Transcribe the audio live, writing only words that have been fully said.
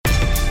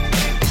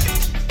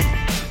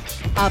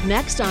Up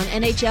next on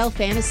NHL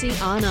Fantasy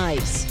on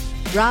Ice,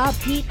 Rob,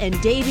 Pete, and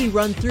Davey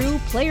run through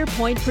player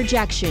point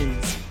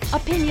projections,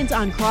 opinions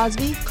on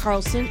Crosby,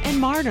 Carlson, and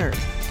Marner,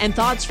 and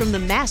thoughts from the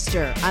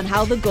master on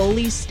how the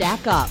goalies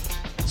stack up.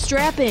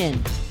 Strap in,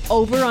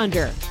 over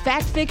under,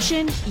 fact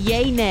fiction,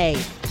 yay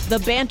nay. The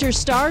banter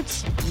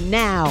starts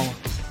now.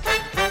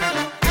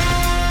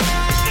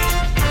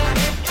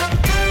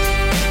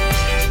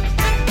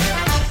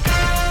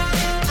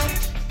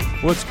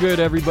 What's good,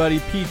 everybody?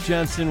 Pete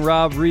Jensen,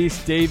 Rob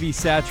Reese, Davey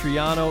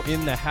Satriano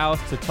in the house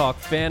to talk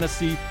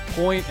fantasy,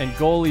 point, and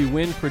goalie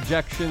win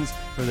projections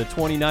for the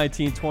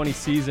 2019-20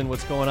 season.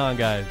 What's going on,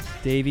 guys?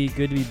 Davey,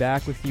 good to be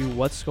back with you.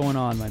 What's going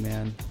on, my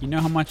man? You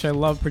know how much I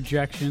love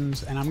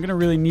projections, and I'm going to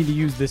really need to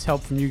use this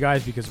help from you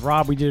guys because,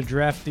 Rob, we did a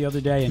draft the other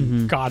day,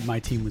 and God,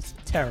 my team was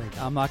terrible.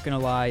 I'm not going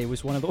to lie. It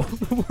was one of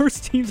the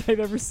worst teams I've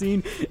ever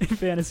seen in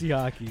fantasy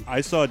hockey.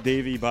 I saw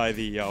Davey by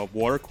the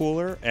water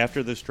cooler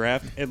after this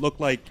draft. It looked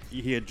like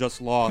he had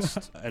just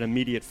lost an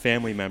immediate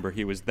family member.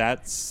 He was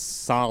that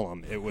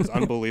solemn. It was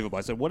unbelievable.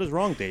 I said, "What is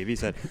wrong, Davey?" He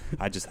said,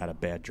 "I just had a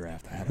bad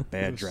draft. I had a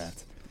bad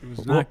draft." It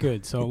was not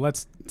good. So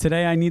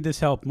today I need this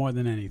help more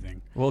than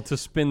anything. Well, to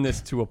spin this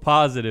to a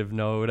positive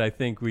note, I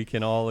think we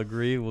can all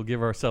agree. We'll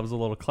give ourselves a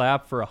little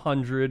clap for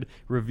 100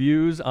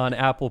 reviews on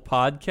Apple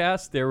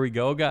Podcasts. There we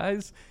go,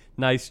 guys.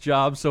 Nice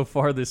job so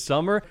far this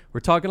summer.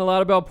 We're talking a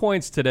lot about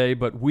points today,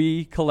 but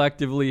we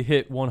collectively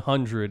hit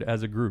 100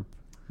 as a group.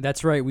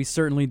 That's right. We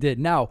certainly did.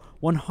 Now,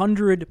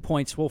 100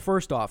 points. Well,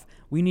 first off,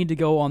 we need to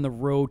go on the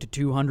road to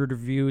 200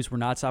 reviews. We're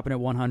not stopping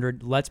at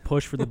 100. Let's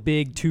push for the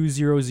big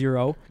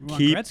 200.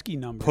 Keep Gretzky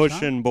numbers,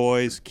 pushing,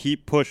 boys.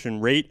 Keep pushing.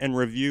 Rate and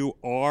review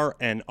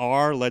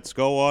R&R. Let's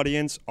go,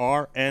 audience.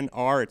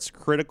 R&R. It's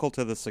critical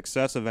to the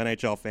success of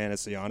NHL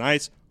Fantasy on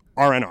Ice.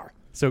 R&R.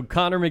 So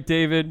Connor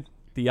McDavid,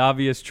 the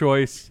obvious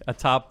choice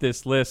atop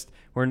this list.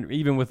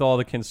 Even with all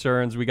the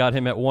concerns, we got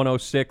him at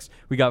 106.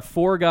 We got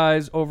 4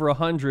 guys over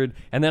 100.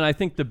 And then I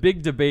think the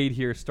big debate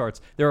here starts.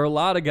 There are a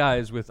lot of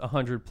guys with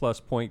 100-plus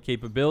point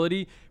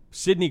capability.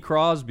 Sidney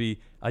Crosby,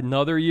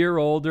 another year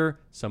older,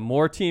 some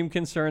more team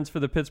concerns for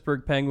the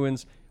Pittsburgh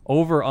Penguins.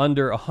 Over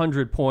under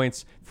 100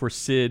 points for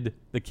Sid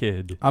the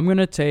Kid. I'm going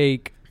to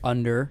take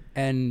under.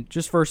 And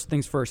just first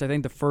things first, I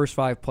think the first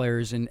 5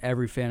 players in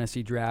every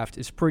fantasy draft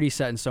is pretty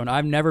set in stone.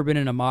 I've never been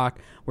in a mock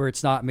where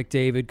it's not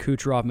McDavid,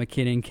 Kucherov,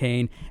 McKinnon,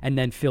 Kane, and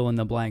then fill in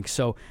the blank.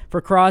 So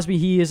for Crosby,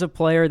 he is a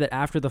player that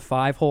after the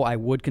 5 hole I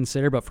would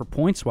consider, but for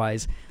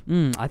points-wise,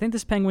 I think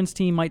this Penguins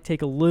team might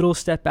take a little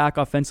step back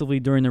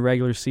offensively during the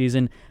regular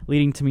season,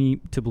 leading to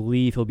me to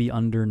believe he'll be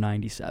under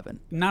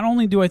 97. Not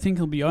only do I think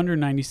he'll be under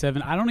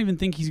 97, I don't even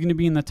think he's going to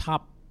be in the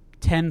top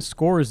 10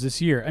 scorers this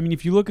year. I mean,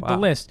 if you look at the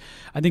list,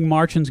 I think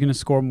Marchand's going to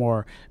score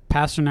more.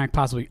 Pasternak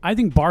possibly. I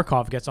think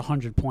Barkov gets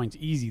 100 points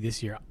easy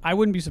this year. I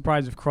wouldn't be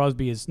surprised if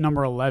Crosby is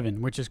number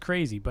 11, which is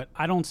crazy, but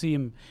I don't see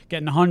him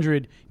getting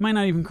 100. He might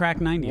not even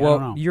crack 90. Well, I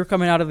don't know. You're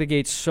coming out of the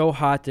gate so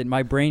hot that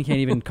my brain can't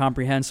even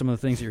comprehend some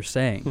of the things you're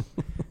saying.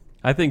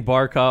 I think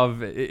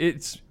Barkov,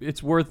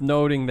 it's worth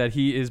noting that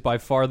he is by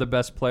far the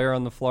best player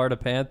on the Florida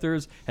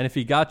Panthers, and if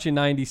he got you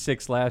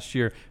 96 last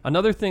year,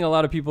 another thing a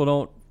lot of people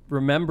don't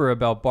remember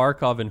about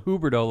Barkov and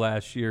Huberdeau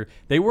last year,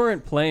 they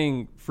weren't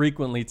playing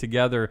frequently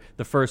together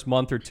the first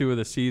month or two of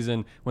the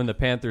season when the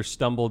Panthers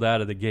stumbled out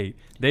of the gate.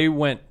 They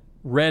went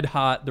red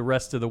hot the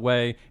rest of the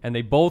way, and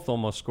they both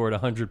almost scored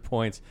 100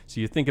 points.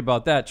 So you think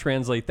about that,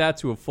 translate that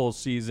to a full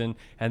season,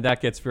 and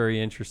that gets very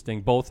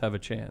interesting. Both have a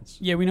chance.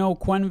 Yeah, we know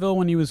Quenneville,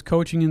 when he was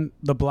coaching in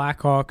the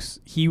Blackhawks,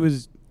 he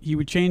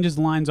would change his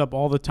lines up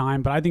all the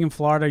time, but I think in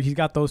Florida, he's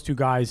got those 2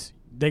 guys.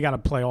 They got to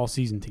play all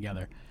season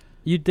together.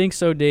 You'd think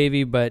so,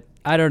 Davey, but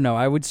I don't know.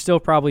 I would still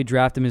probably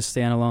draft him as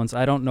standalones.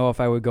 I don't know if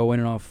I would go in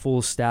on a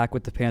full stack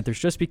with the Panthers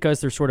just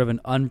because they're sort of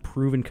an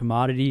unproven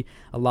commodity.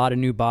 A lot of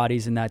new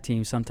bodies in that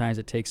team. Sometimes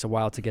it takes a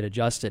while to get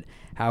adjusted.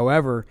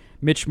 However,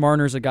 Mitch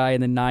Marner's a guy in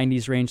the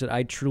 90s range that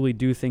I truly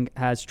do think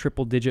has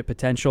triple-digit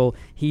potential.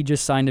 He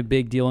just signed a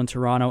big deal in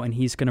Toronto, and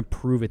he's going to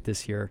prove it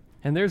this year.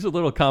 And there's a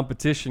little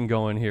competition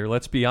going here.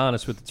 Let's be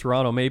honest with the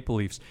Toronto Maple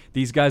Leafs.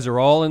 These guys are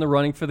all in the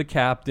running for the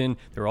captain.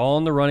 They're all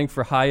in the running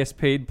for highest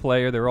paid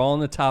player. They're all in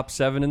the top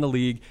 7 in the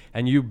league.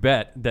 And you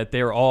bet that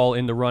they're all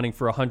in the running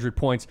for 100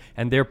 points.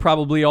 And they're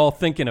probably all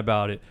thinking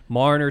about it.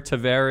 Marner,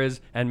 Tavares,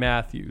 and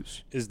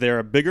Matthews. Is there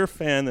a bigger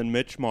fan than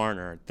Mitch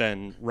Marner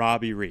than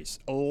Robbie Reese?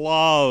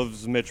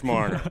 Loves Mitch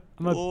Marner.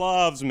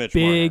 Loves Mitch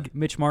Marner. Big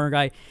Mitch Marner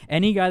guy.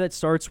 Any guy that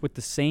starts with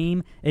the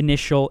same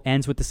initial,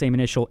 ends with the same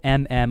initial,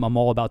 MM, I'm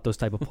all about those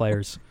type of players.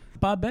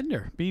 Bob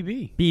Bender,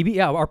 BB. BB,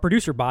 yeah, our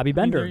producer, Bobby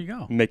Bender. There you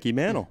go. Mickey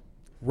Mantle.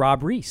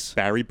 Rob Reese.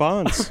 Barry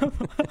Bonds.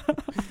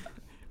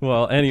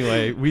 Well,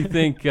 anyway, we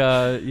think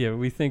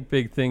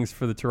big things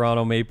for the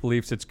Toronto Maple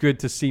Leafs. It's good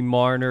to see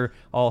Marner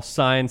all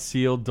signed,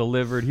 sealed,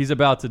 delivered. He's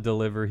about to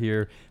deliver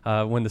here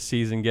when the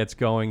season gets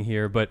going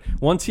here. But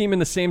one team in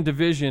the same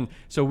division.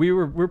 So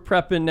we're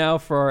prepping now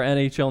for our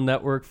NHL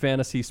Network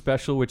Fantasy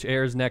Special, which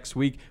airs next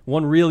week.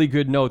 One really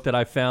good note that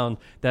I found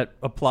that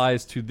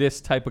applies to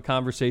this type of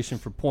conversation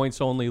for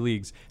points-only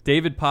leagues.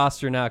 David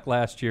Pasternak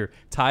last year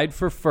tied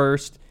for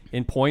first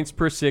in points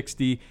per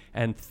 60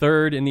 and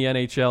third in the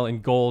NHL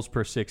in goals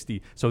per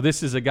 60. So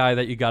this is a guy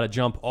that you got to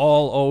jump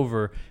all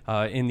over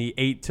in the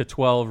 8 to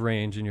 12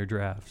 range in your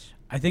drafts.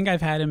 I think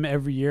I've had him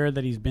every year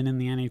that he's been in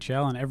the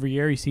NHL, and every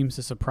year he seems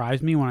to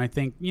surprise me when I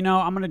think,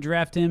 I'm going to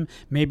draft him.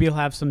 Maybe he'll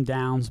have some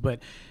downs, but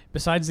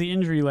besides the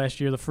injury last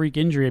year, the freak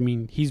injury, I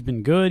mean, he's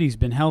been good. He's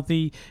been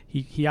healthy.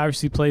 He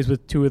obviously plays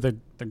with two of the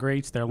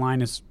greats. Their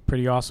line is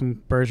pretty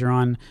awesome,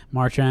 Bergeron,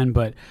 Marchand,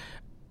 but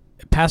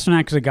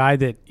Pasternak is a guy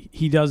that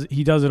he does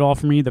it all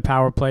for me, the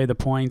power play, the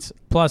points.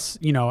 Plus,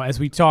 as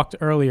we talked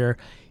earlier,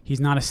 he's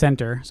not a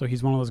center, so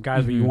he's one of those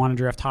guys where you want to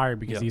draft higher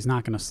because he's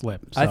not going to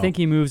slip. So. I think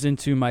he moves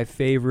into my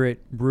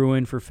favorite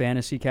Bruin for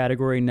fantasy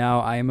category now.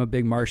 I am a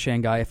big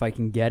Marchand guy if I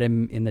can get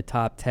him in the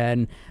top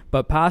 10.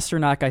 But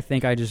Pasternak, I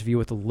think I just view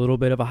with a little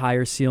bit of a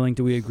higher ceiling.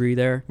 Do we agree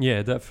there?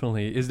 Yeah,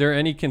 definitely. Is there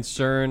any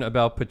concern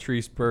about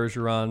Patrice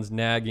Bergeron's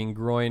nagging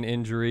groin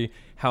injury,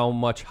 how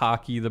much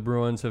hockey the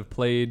Bruins have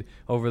played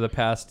over the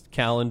past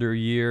calendar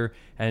year,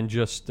 and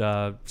just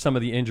some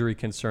of the injury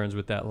concerns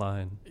with that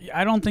line?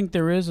 I don't think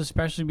there is,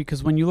 especially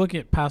because when you look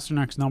at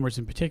Pasternak's numbers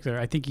in particular,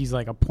 I think he's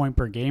like a point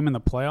per game in the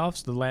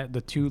playoffs,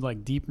 the two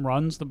deep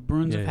runs the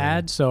Bruins have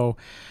had. So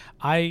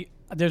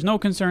there's no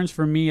concerns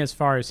for me as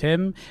far as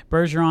him.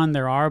 Bergeron,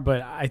 there are,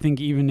 but I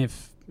think even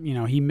if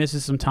he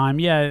misses some time,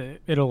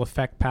 it'll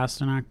affect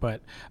Pasternak,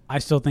 but I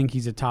still think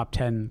he's a top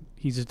 10.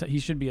 He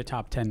should be a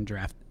top 10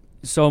 draft.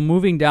 So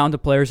moving down to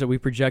players that we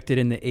projected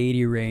in the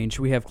 80 range,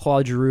 we have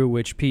Claude Giroux,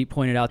 which Pete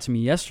pointed out to me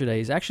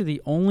yesterday, is actually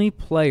the only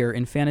player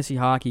in fantasy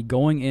hockey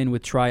going in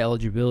with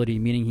tri-eligibility,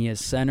 meaning he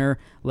has center,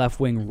 left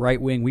wing,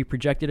 right wing. We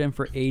projected him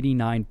for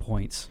 89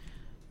 points.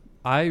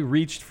 I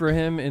reached for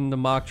him in the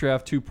mock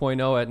draft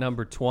 2.0 at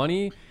number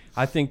 20.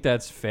 I think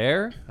that's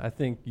fair. I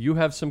think you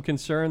have some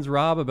concerns,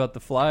 Rob, about the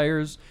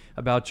Flyers,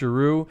 about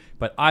Giroux,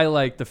 but I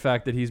like the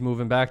fact that he's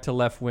moving back to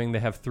left wing. They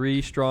have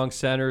three strong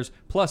centers,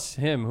 plus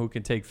him who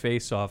can take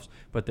faceoffs,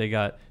 but they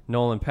got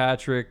Nolan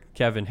Patrick,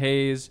 Kevin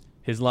Hayes,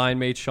 his line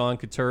mate Sean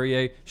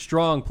Couturier,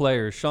 strong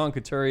players. Sean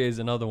Couturier is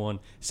another one,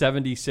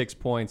 76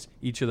 points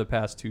each of the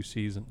past two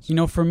seasons.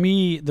 For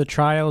me, the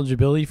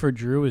tri-eligibility for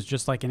Giroux is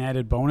just like an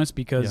added bonus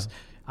because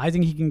I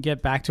think he can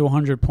get back to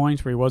 100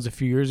 points where he was a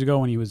few years ago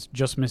when he was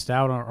just missed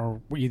out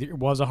or either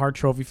was a Hart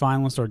Trophy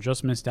finalist or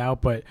just missed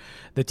out. But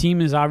the team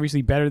is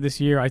obviously better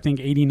this year. I think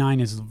 89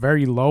 is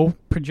very low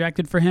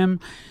projected for him.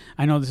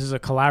 I know this is a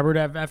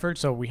collaborative effort,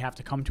 so we have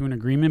to come to an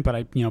agreement.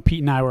 But Pete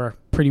and I were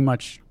pretty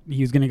much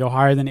he was going to go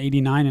higher than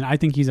 89, and I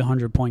think he's a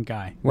 100-point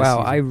guy. Wow,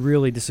 I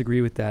really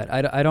disagree with that.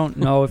 I don't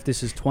know if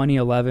this is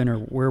 2011 or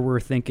where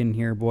we're thinking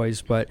here,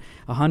 boys, but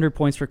 100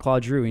 points for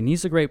Claude Giroux, and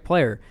he's a great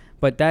player.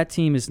 But that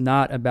team is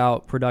not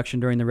about production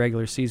during the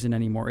regular season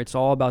anymore. It's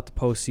all about the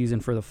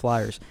postseason for the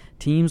Flyers.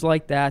 Teams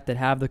like that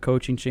have the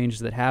coaching changes,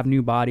 that have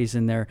new bodies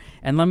in there.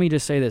 And let me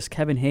just say this,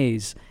 Kevin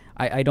Hayes,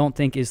 I don't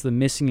think is the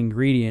missing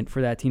ingredient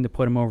for that team to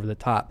put him over the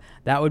top.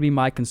 That would be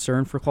my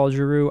concern for Claude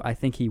Giroux. I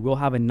think he will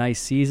have a nice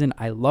season.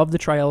 I love the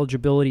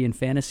tri-eligibility in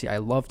fantasy. I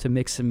love to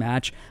mix and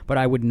match, but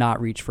I would not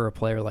reach for a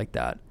player like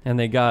that. And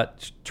they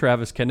got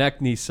Travis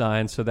Konechny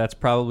signed, so that's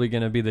probably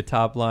going to be the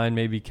top line.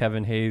 Maybe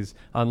Kevin Hayes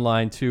on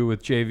line two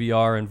with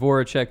JVR and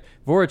Voracek.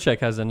 Voracek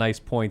has a nice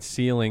point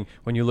ceiling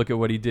when you look at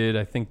what he did.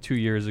 I think 2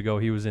 years ago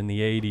he was in the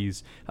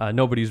 80s.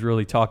 Nobody's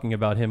really talking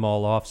about him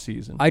all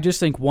offseason. I just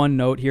think one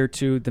note here,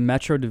 too, the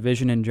Metro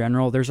Division in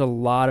general, there's a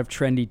lot of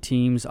trendy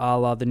teams a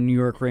la the New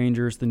York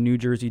Rangers, the New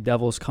Jersey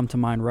Devils come to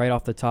mind right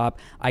off the top.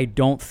 I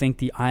don't think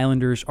the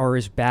Islanders are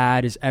as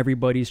bad as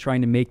everybody's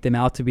trying to make them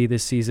out to be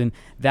this season.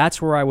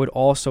 That's where I would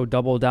also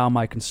double down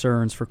my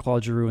concerns for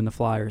Claude Giroux and the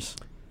Flyers.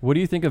 What do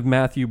you think of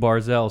Matthew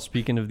Barzal,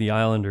 speaking of the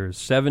Islanders?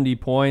 70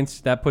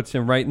 points, that puts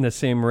him right in the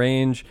same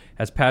range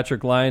as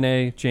Patrick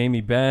Laine,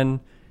 Jamie Benn.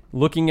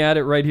 Looking at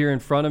it right here in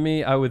front of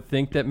me, I would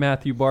think that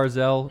Matthew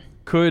Barzal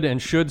could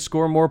and should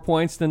score more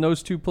points than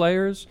those two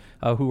players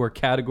who are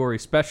category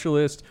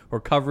specialists or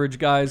coverage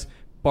guys.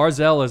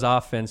 Barzal is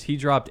offense. He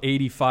dropped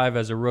 85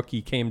 as a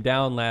rookie, came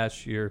down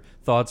last year.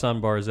 Thoughts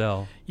on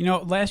Barzal?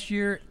 Last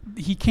year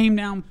he came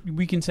down,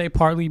 we can say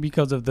partly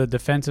because of the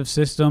defensive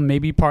system,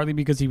 maybe partly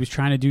because he was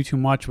trying to do too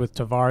much with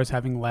Tavares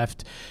having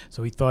left,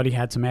 so he thought he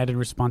had some added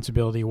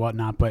responsibility and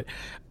whatnot. But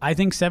I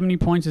think 70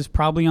 points is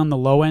probably on the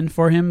low end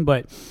for him,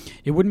 but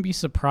it wouldn't be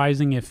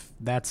surprising if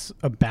that's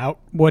about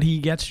what he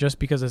gets just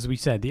because, as we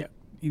said,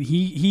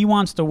 He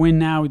wants to win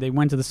now. They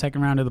went to the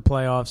second round of the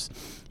playoffs.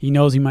 He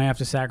knows he might have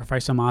to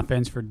sacrifice some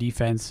offense for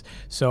defense.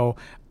 So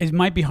it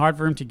might be hard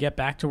for him to get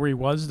back to where he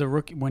was the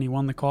rookie when he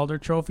won the Calder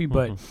Trophy.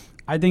 But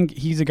I think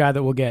he's a guy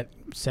that will get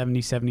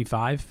 70,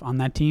 75 on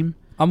that team.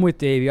 I'm with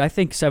Davey. I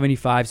think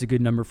 75 is a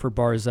good number for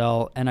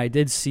Barzal. And I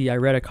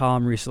read a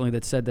column recently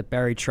that said that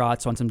Barry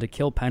Trotz wants him to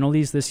kill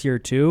penalties this year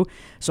too.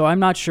 So I'm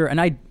not sure.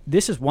 And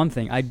this is one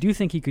thing. I do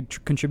think he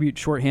could contribute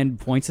shorthanded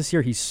points this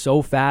year. He's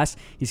so fast.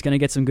 He's going to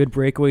get some good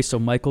breakaways. So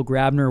Michael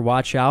Grabner,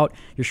 watch out.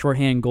 Your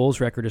shorthanded goals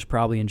record is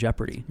probably in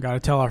jeopardy. Got to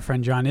tell our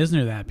friend John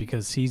Isner that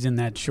because he's in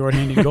that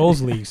shorthanded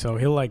goals league. So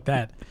he'll like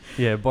that.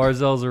 Yeah,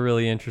 Barzal's a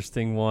really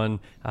interesting one.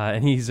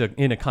 And he's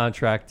in a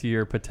contract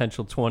year,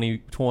 potential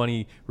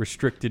 2020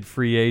 restricted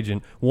free free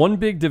agent. One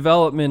big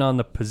development on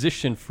the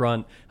position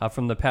front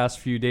from the past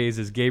few days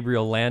is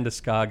Gabriel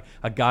Landeskog,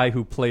 a guy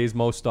who plays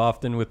most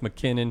often with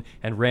McKinnon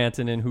and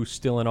Rantanen, who's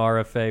still an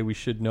RFA, we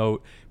should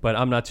note, but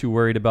I'm not too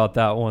worried about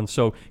that one.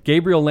 So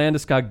Gabriel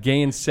Landeskog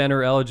gains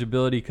center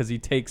eligibility because he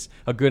takes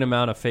a good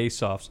amount of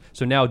faceoffs.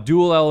 So now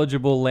dual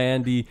eligible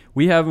Landy.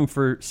 We have him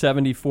for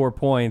 74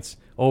 points,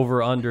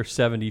 over under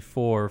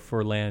 74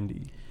 for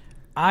Landy.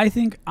 I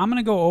think I'm going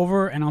to go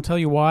over, and I'll tell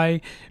you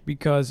why.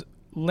 Because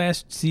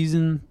last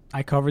season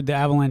I covered the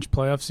Avalanche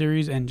playoff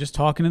series, and just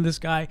talking to this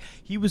guy,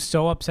 he was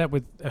so upset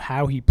with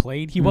how he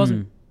played. He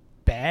wasn't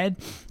bad,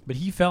 but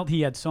he felt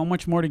he had so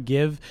much more to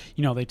give.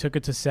 They took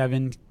it to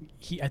 7.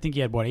 I think he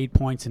had 8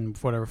 points in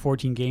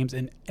 14 games,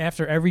 and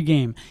after every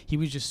game he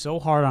was just so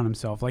hard on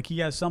himself, like he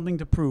has something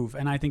to prove.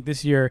 And I think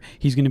this year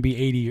he's going to be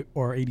 80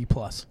 or 80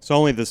 plus. It's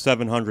only the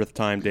 700th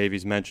time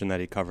Davies mentioned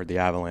that he covered the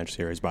Avalanche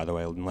series, by the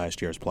way, in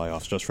last year's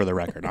playoffs, just for the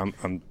record.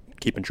 I'm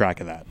keeping track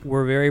of that.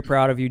 We're very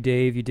proud of you,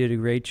 Dave. You did a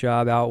great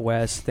job out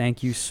west.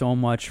 Thank you so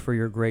much for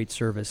your great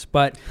service.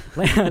 But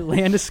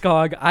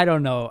Landeskog, I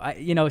don't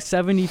know.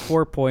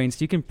 74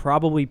 points. You can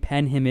probably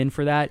pen him in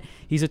for that.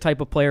 He's a type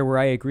of player where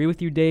I agree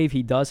with you, Dave.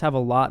 He does have a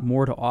lot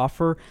more to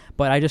offer,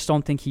 but I just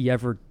don't think he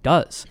ever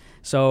does.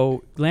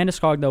 So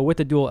Landeskog, though, with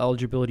the dual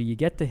eligibility, you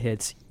get the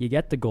hits, you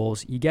get the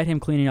goals, you get him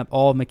cleaning up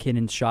all of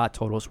McKinnon's shot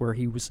totals, where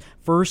he was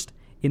first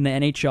in the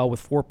NHL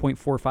with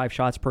 4.45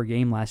 shots per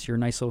game last year.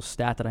 Nice little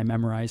stat that I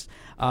memorized.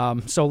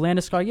 So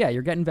Landeskog, yeah,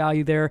 you're getting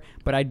value there,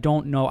 but I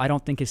don't know. I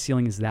don't think his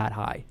ceiling is that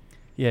high.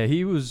 Yeah,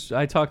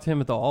 I talked to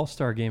him at the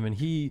All-Star game, and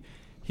he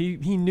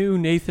knew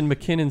Nathan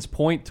McKinnon's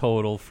point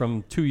total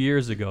from 2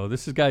 years ago.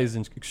 This guy is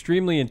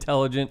extremely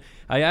intelligent.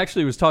 I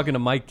actually was talking to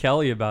Mike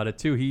Kelly about it,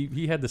 too.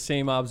 He had the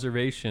same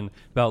observation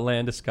about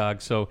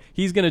Landeskog. So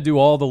he's going to do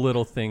all the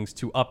little things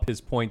to up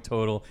his point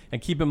total.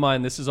 And keep in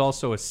mind, this is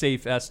also a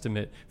safe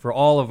estimate for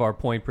all of our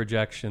point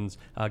projections.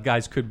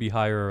 Guys could be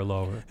higher or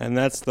lower. And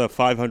that's the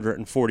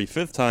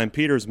 545th time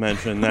Peter's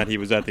mentioned that he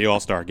was at the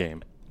All-Star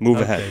game. Move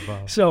ahead.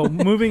 Bob. So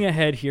moving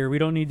ahead here, we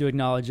don't need to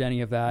acknowledge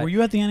any of that. Were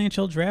you at the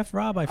NHL draft,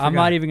 Rob? I forgot. I'm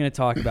not even going to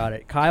talk about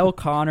it. Kyle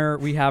Connor,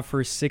 we have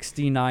for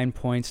 69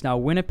 points. Now,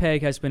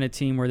 Winnipeg has been a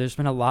team where there's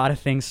been a lot of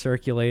things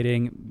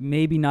circulating.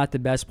 Maybe not the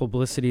best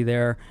publicity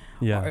there.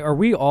 Yeah. Are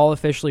we all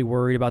officially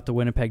worried about the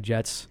Winnipeg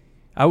Jets?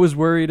 I was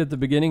worried at the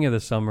beginning of the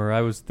summer.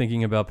 I was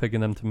thinking about picking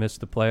them to miss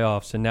the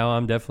playoffs, and now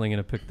I'm definitely going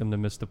to pick them to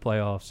miss the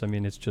playoffs. I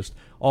mean, it's just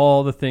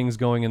all the things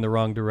going in the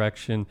wrong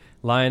direction.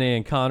 Laine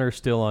and Connor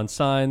still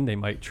unsigned. They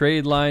might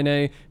trade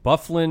Laine.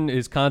 Byfuglien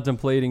is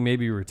contemplating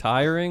maybe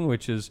retiring,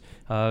 which is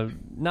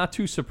not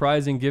too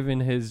surprising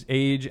given his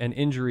age and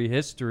injury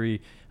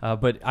history.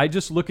 But I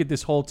just look at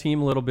this whole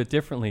team a little bit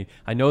differently.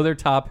 I know they're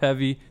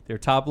top-heavy. Their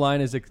top line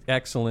is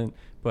excellent.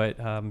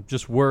 But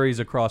just worries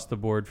across the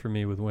board for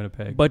me with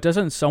Winnipeg. But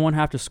doesn't someone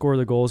have to score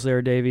the goals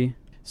there, Davey?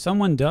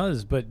 Someone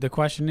does, but the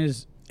question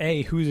is,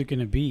 A, who's it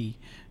going to be?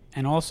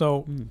 And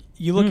also,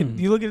 you look at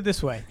it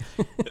this way.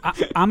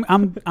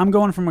 I'm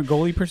going from a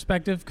goalie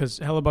perspective because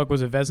Hellebuck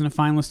was a Vezina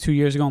finalist 2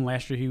 years ago, and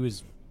last year he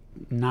was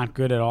not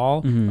good at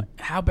all.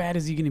 How bad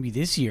is he going to be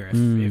this year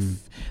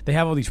if they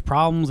have all these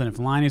problems, and if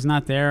Laine is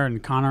not there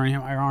and Connor and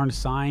him aren't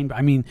signed? I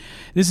mean,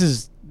 this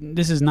is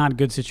not a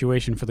good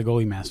situation for the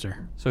goalie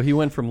master. So he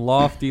went from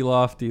lofty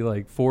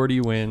like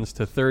 40 wins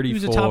to 34. He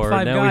was a top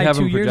 5 now guy we have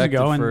 2 him years projected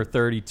ago, for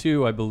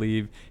 32, I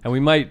believe, and we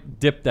might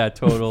dip that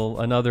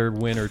total another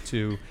win or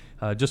two.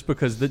 Just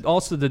because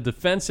also the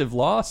defensive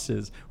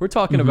losses. We're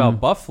talking about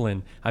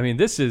Byfuglien. I mean,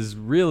 this is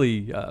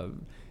really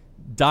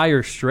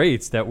dire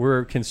straits that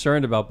we're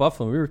concerned about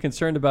Byfuglien. We were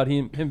concerned about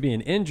him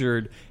being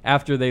injured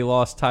after they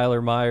lost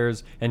Tyler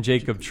Myers and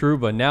Jacob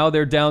Trouba. Now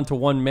they're down to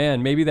one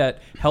man. Maybe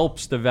that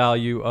helps the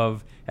value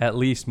of at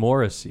least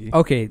Morrissey.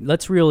 Okay,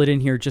 let's reel it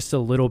in here just a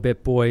little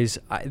bit, boys.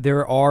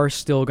 There are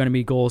still going to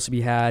be goals to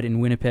be had in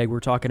Winnipeg. We're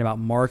talking about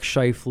Mark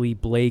Scheifele,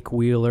 Blake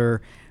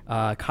Wheeler,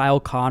 Kyle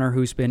Connor,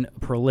 who's been a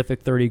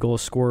prolific 30-goal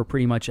scorer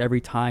pretty much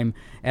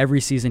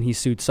every season he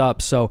suits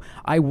up. So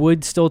I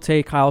would still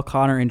take Kyle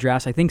Connor in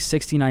drafts. I think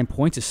 69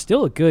 points is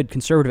still a good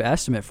conservative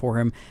estimate for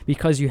him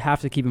because you have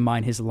to keep in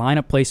mind his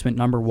lineup placement,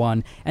 number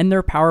one, and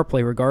their power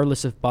play,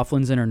 regardless if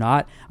Byfuglien's in or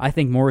not. I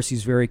think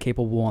Morrissey's very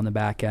capable on the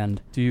back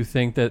end. Do you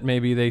think that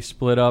maybe they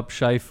split up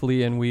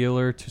Scheifele and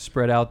Wheeler to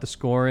spread out the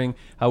scoring,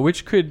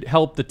 which could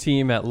help the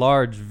team at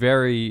large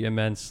very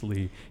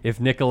immensely if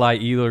Nikolai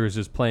Ehlers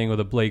is playing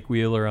with a Blake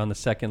Wheeler on the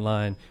second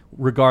line,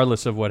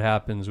 regardless of what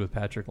happens with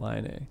Patrick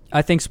Laine?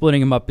 I think splitting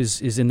them up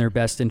is in their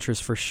best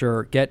interest for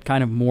sure. Get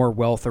kind of more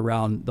wealth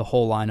around the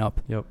whole lineup.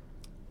 Yep.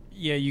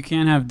 Yeah, you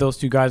can't have those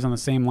two guys on the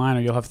same line, or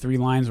you'll have 3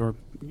 lines where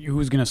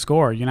who's going to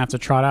score? You're going to have to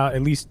trot out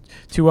at least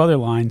 2 other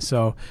lines,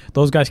 so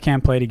those guys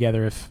can't play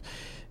together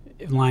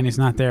Linus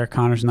not there,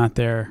 Connor's not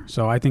there,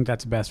 so I think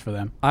that's best for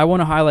them. I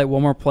want to highlight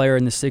one more player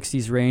in the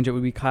 60s range. It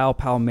would be Kyle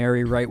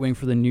Palmieri, right wing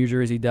for the New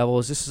Jersey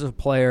Devils. This is a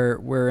player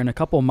where in a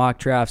couple of mock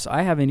drafts,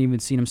 I haven't even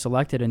seen him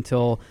selected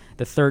until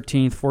the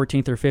 13th,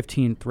 14th, or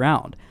 15th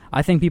round.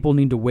 I think people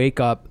need to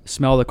wake up,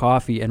 smell the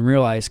coffee, and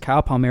realize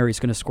Kyle Palmieri is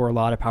going to score a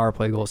lot of power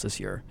play goals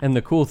this year. And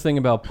the cool thing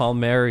about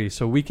Palmieri,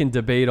 so we can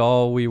debate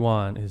all we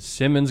want. Is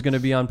Simmons going to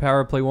be on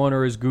power play 1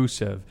 or is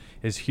Gusev?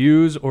 Is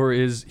Hughes or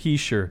is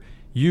Heischer?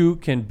 You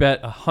can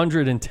bet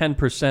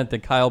 110%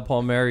 that Kyle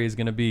Palmieri is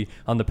going to be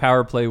on the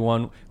power play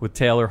 1 with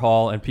Taylor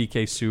Hall and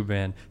PK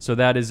Subban. So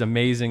that is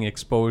amazing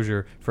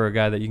exposure for a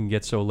guy that you can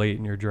get so late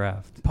in your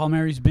draft.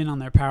 Palmieri's been on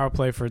their power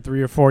play for 3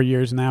 or 4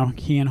 years now.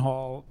 He and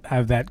Hall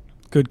have that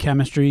good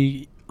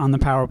chemistry on the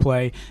power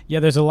play. Yeah,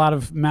 there's a lot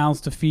of mouths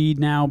to feed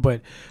now,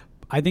 but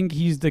I think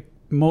he's the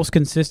most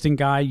consistent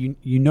guy.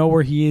 You know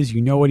where he is,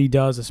 you know what he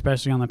does,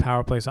 especially on the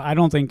power play. So I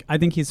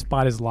think his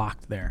spot is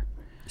locked there.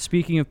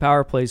 Speaking of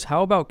power plays,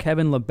 how about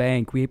Kevin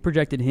LeBanc? We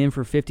projected him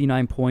for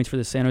 59 points for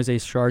the San Jose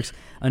Sharks.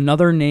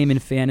 Another name in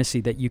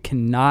fantasy that you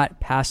cannot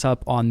pass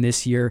up on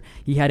this year.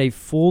 He had a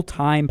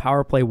full-time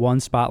power play 1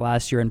 spot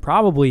last year, and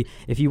probably,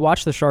 if you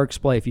watch the Sharks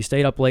play, if you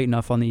stayed up late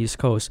enough on the East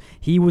Coast,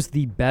 he was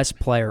the best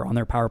player on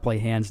their power play,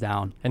 hands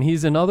down. And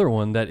he's another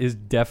one that is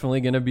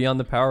definitely going to be on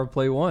the power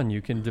play 1.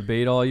 You can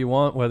debate all you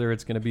want, whether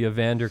it's going to be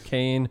Evander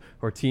Kane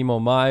or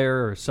Timo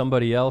Meyer or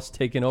somebody else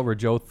taking over,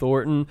 Joe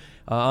Thornton.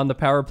 On the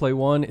power play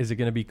 1, is it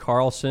going to be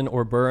Carlson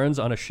or Burns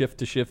on a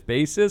shift-to-shift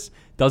basis?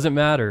 Doesn't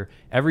matter.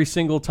 Every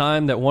single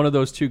time that one of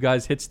those two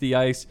guys hits the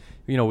ice,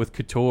 with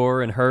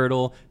Couture and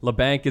Hurdle,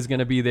 LeBanc is going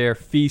to be there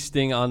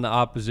feasting on the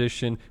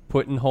opposition,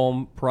 putting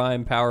home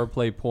prime power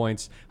play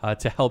points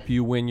to help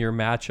you win your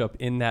matchup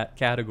in that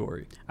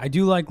category. I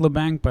do like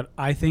LeBanc, but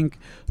I think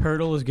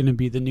Hurdle is going to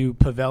be the new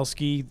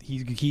Pavelski.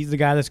 He's the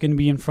guy that's going to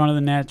be in front of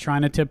the net,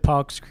 trying to tip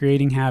pucks,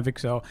 creating havoc.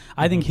 So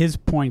I think his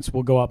points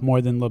will go up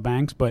more than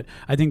LeBanc's, but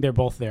I think they're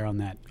both there on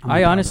that.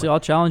 I'll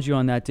challenge you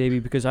on that, Davey,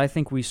 because I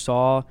think we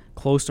saw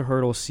close to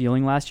Hurdle's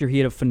ceiling last year. He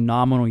had a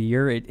phenomenal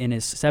year, and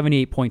his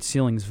 78-point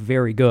ceiling is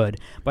very good.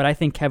 But I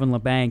think Kevin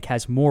LeBanc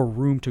has more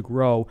room to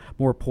grow,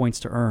 more points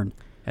to earn.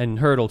 And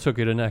Hurdle took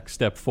it a next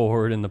step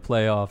forward in the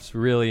playoffs,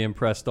 really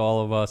impressed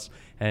all of us,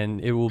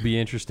 and it will be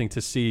interesting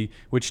to see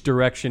which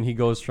direction he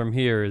goes from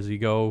here. Does he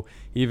go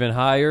even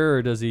higher,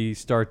 or does he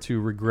start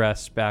to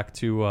regress back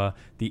to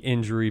the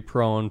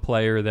injury-prone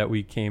player that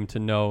we came to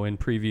know in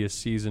previous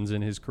seasons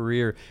in his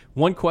career?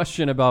 One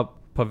question about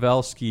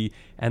Pavelski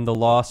and the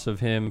loss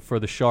of him for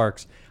the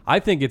Sharks. I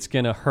think it's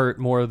going to hurt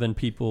more than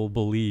people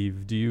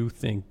believe. Do you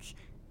think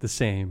the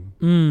same?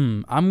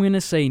 I'm going to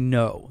say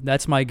no.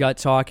 That's my gut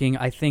talking.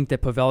 I think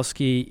that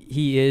Pavelski,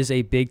 he is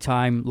a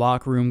big-time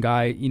locker room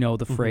guy. You know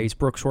the phrase.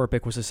 Brooks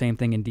Orpik was the same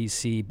thing in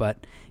D.C.,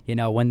 but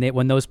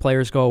when those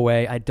players go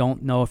away, I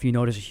don't know if you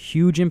notice a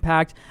huge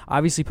impact.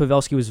 Obviously,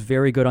 Pavelski was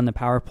very good on the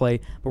power play,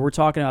 but we're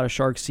talking about a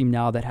Sharks team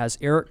now that has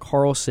Erik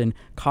Karlsson,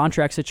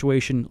 contract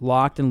situation,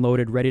 locked and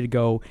loaded, ready to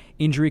go,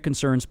 injury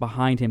concerns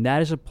behind him.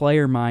 That is a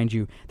player, mind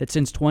you, that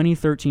since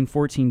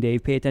 2013-14,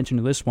 Dave, pay attention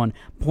to this one,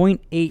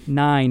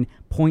 0.89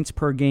 points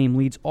per game,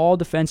 leads all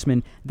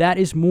defensemen. That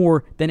is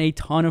more than a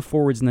ton of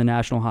forwards in the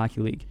National Hockey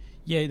League.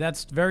 Yeah,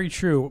 that's very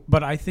true,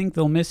 but I think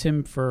they'll miss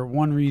him for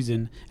one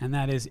reason, and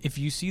that is if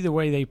you see the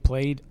way they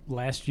played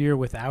last year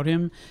without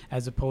him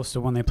as opposed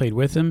to when they played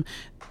with him,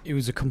 it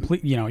was a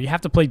complete, you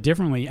have to play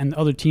differently, and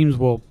other teams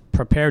will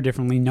prepare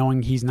differently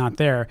knowing he's not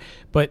there.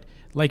 But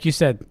like you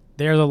said,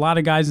 there's a lot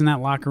of guys in that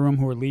locker room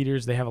who are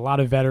leaders. They have a lot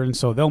of veterans,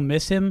 so they'll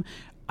miss him.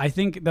 I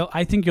think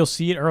you'll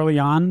see it early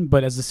on,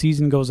 but as the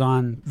season goes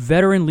on...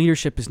 Veteran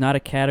leadership is not a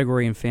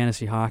category in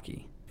fantasy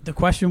hockey. The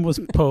question was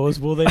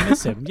posed, will they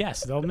miss him?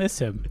 Yes, they'll miss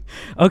him.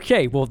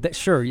 Okay, well,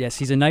 sure, yes,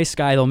 he's a nice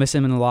guy. They'll miss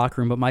him in the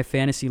locker room, but my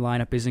fantasy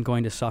lineup isn't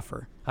going to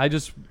suffer. I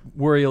just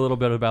worry a little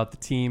bit about the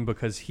team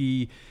because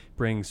he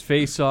brings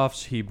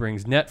face-offs, he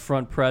brings net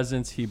front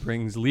presence, he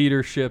brings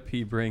leadership,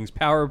 he brings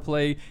power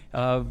play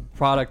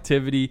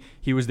productivity.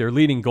 He was their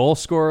leading goal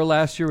scorer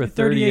last year with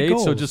 38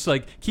 goals. So just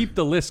keep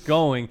the list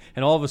going,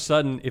 and all of a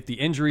sudden, if the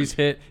injuries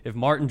hit, if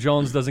Martin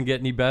Jones doesn't get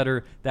any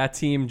better, that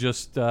team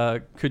just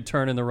could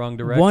turn in the wrong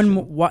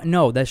direction.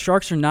 No, the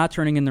Sharks are not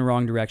turning in the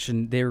wrong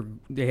direction.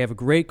 They have a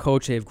great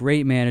coach. They have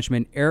great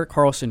management. Erik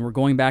Karlsson, we're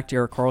going back to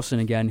Erik Karlsson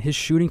again. His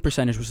shooting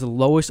percentage was the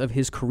lowest of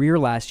his career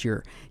last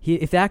year.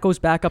 If that goes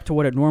back up to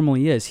what it normally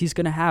is, he's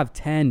going to have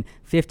 10,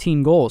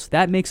 15 goals.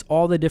 That makes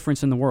all the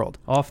difference in the world.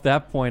 Off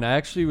that point, I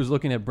actually was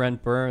looking at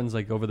Brent Burns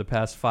over the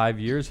past 5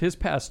 years. His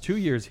past 2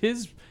 years,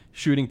 his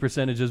shooting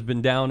percentage has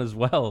been down as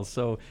well.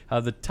 So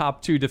the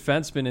top two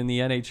defensemen in the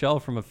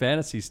NHL from a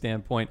fantasy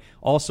standpoint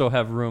also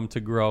have room to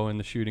grow in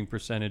the shooting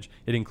percentage.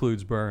 It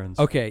includes Burns.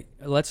 Okay,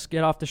 let's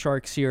get off the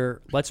Sharks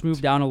here. Let's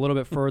move down a little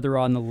bit further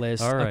on the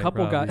list. All right, a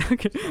couple guys.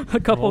 Robbie. A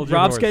couple. Hold your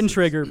Rob's getting horses.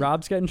 triggered.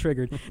 Rob's getting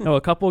triggered. No,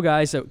 a couple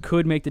guys that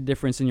could make the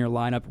difference in your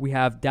lineup. We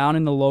have down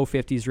in the low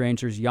 50s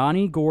range. There's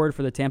Yanni Gourde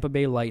for the Tampa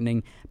Bay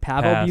Lightning.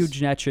 Pavel Pass.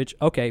 Buchnevich.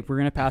 Okay, we're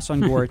gonna pass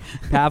on Gourde.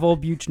 Pavel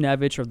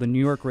Buchnevich of the New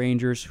York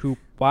Rangers, who,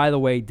 by the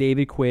way,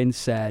 David Quinn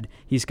said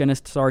he's gonna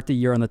start the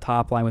year on the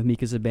top line with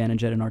Mika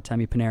Zibanejad and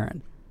Artemi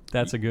Panarin.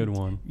 That's a good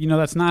one. You know,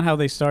 that's not how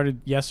they started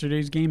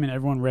yesterday's game, and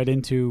everyone read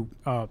into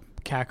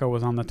Kakko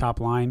was on the top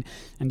line.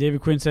 And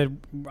David Quinn said,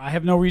 I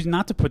have no reason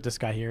not to put this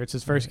guy here. It's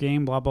his first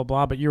game, blah, blah,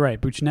 blah. But you're right.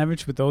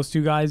 Buchnevich, with those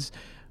two guys,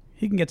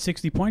 he can get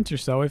 60 points or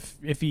so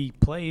if he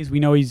plays.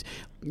 We know he's,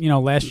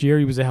 last year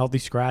he was a healthy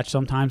scratch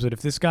sometimes. But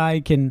if this guy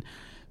can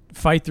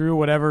fight through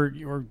whatever,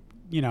 or,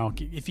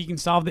 if he can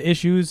solve the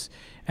issues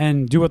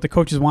and do what the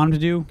coaches want him to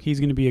do,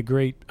 he's going to be a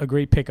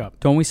great pickup.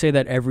 Don't we say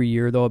that every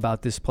year, though,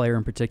 about this player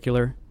in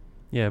particular?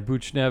 Yeah,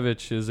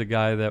 Buchnevich is a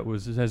guy that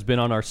has been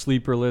on our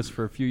sleeper list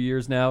for a few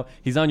years now.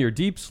 He's on your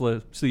deep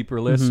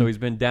sleeper list, so he's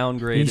been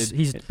downgraded.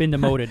 He's been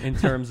demoted in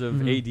terms of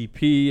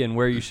ADP and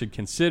where you should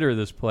consider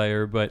this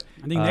player. But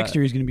I think next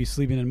year he's going to be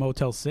sleeping in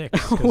Motel 6.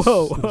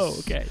 Whoa,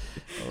 okay.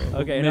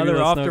 Okay,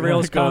 another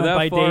off-the-rails comment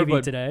by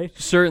Davey today.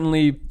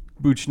 Certainly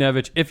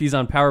Buchnevich, if he's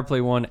on power play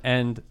 1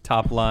 and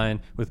top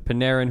line with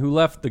Panarin, who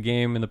left the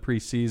game in the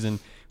preseason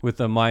with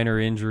a minor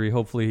injury.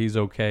 Hopefully he's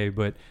okay,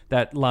 but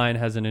that line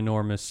has an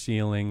enormous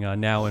ceiling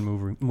now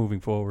and moving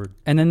forward.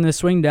 And then the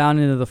swing down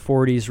into the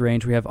 40s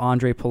range, we have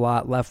Andre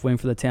Palat, left wing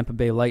for the Tampa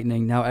Bay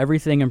Lightning. Now,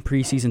 everything in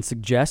preseason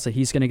suggests that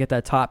he's going to get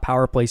that top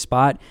power play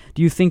spot.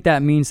 Do you think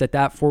that means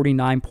that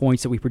 49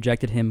 points that we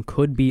projected him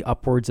could be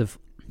upwards of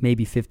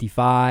maybe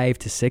 55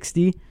 to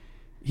 60?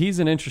 He's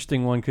an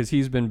interesting one because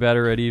he's been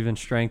better at even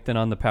strength than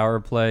on the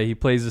power play. He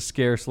plays a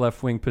scarce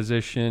left wing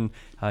position.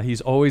 He's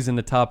always in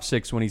the top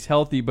 6 when he's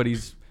healthy, but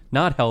he's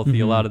not healthy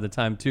a lot of the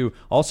time too.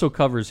 Also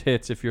covers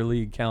hits if your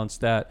league counts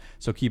that.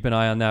 So keep an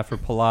eye on that for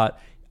Palat.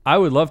 I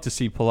would love to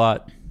see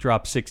Palat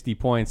drop 60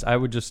 points. I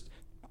would just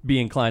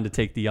be inclined to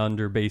take the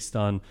under based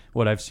on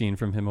what I've seen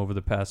from him over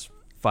the past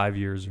 5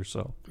 years or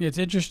so. Yeah, it's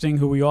interesting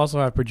who we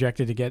also have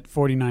projected to get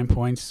 49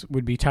 points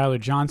would be Tyler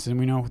Johnson.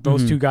 We know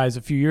those two guys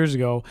a few years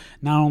ago,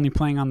 not only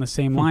playing on the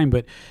same line,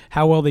 but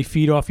how well they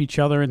feed off each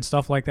other and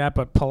stuff like that.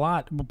 But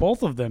Palat,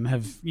 both of them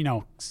have,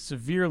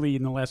 severely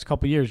in the last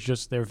couple of years,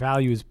 just their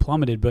value has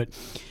plummeted. But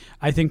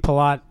I think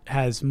Palat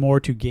has more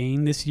to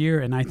gain this year,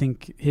 and I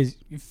think his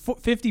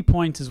 50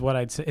 points is what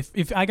I'd say.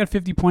 If I got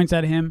 50 points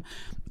out of him,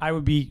 I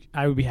would be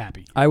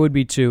happy. I would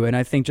be too, and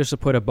I think just to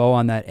put a bow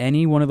on that,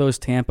 any one of those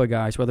Tampa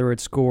guys, whether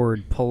it's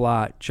Gourde,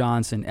 Palat,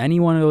 Johnson, any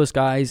one of those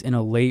guys in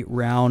a late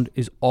round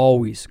is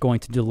always going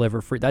to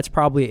deliver. That's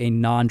probably a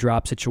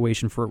non-drop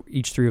situation for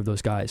each 3 of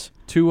those guys.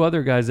 2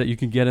 other guys that you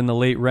can get in the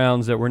late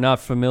rounds that we're not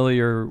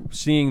familiar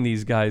seeing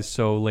these guys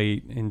so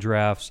late in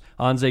drafts.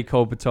 Anze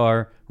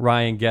Kopitar,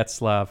 Ryan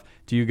Getzlaf.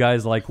 Do you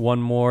guys like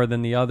one more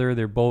than the other?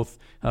 They're both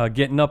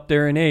getting up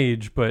there in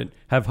age, but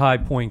have high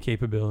point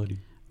capability.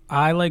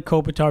 I like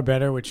Kopitar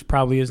better, which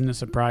probably isn't a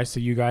surprise to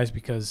you guys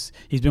because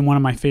he's been one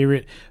of my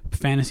favorite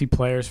fantasy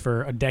players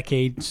for a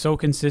decade. So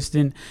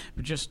consistent,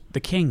 but just the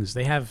Kings,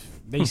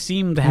 they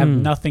seem to have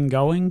nothing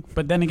going.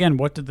 But then again,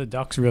 what do the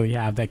Ducks really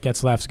have that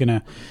Getzlaf's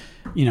gonna,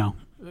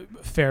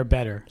 fare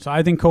better? So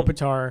I think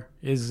Kopitar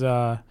is.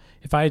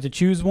 If I had to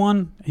choose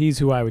one, he's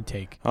who I would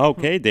take.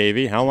 Okay,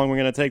 Davey, how long are we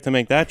going to take to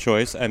make that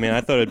choice? I mean, I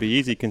thought it'd be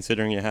easy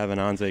considering you have an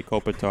Anze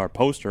Kopitar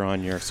poster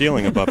on your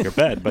ceiling above your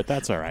bed, but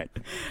that's all right.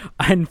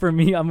 And for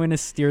me, I'm going to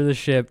steer the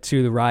ship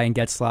to the Ryan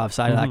Getzlaf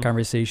side of that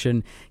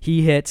conversation.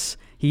 He hits.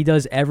 He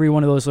does every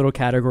one of those little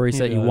categories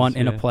that you want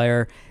in a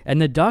player. And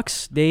the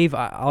Ducks, Dave,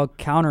 I'll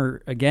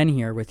counter again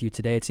here with you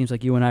today. It seems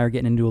like you and I are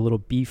getting into a little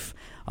beef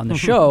on the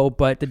show,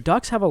 but the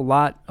Ducks have a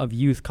lot of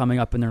youth coming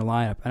up in their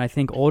lineup. And I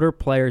think older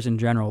players in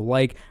general,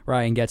 like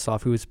Ryan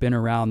Getzlaf, who has been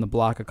around the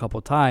block a couple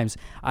times,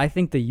 I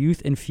think the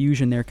youth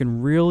infusion there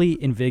can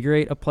really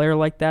invigorate a player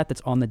like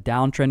that's on the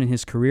downtrend in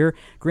his career.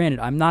 Granted,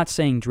 I'm not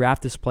saying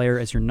draft this player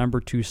as your number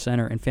 2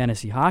 center in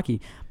fantasy hockey,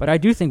 but I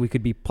do think we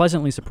could be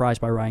pleasantly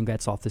surprised by Ryan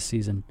Getzlaf this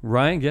season.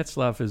 Ryan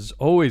Getzlaf is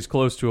always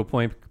close to a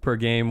point per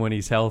game when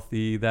he's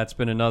healthy. That's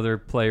been another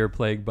player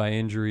plagued by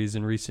injuries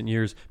in recent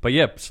years. But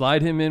yeah,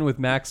 slide him in with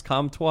Max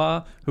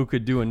Comtois, who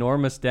could do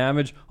enormous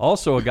damage.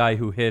 Also a guy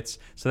who hits.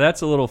 So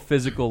that's a little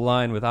physical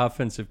line with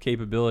offensive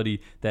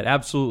capability that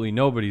absolutely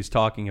nobody's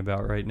talking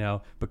about right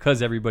now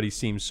because everybody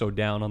seems so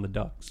down on the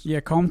Ducks. Yeah,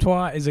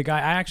 Comtois is a guy.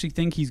 I actually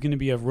think he's going to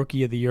be a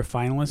Rookie of the Year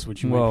finalist,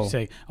 which you might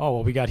say, oh,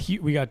 well, we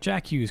got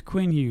Jack Hughes,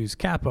 Quinn Hughes,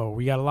 Capo.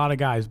 We got a lot of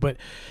guys. But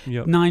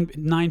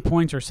 9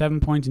 points or 7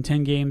 points in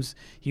 10 games.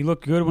 He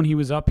looked good when he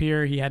was up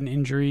here. He had an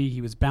injury.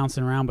 He was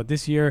bouncing around. But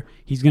this year,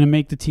 he's going to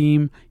make the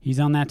team. He's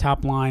on that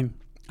top line.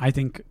 I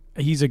think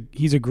he's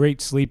a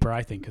great sleeper,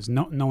 I think, because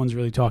no one's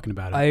really talking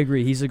about it. I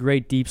agree. He's a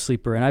great deep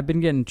sleeper. And I've been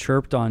getting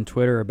chirped on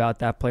Twitter about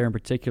that player in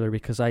particular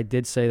because I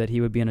did say that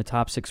he would be in a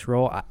top 6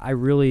 role.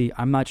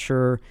 I'm not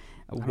sure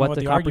what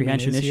the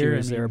comprehension issue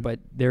is there, but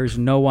there's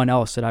no one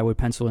else that I would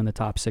pencil in the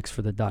top 6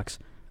 for the Ducks.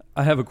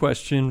 I have a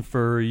question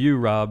for you,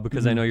 Rob,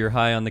 because I know you're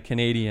high on the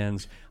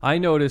Canadiens. I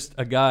noticed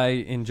a guy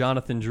in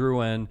Jonathan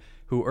Drouin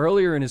who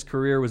earlier in his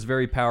career was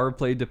very power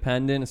play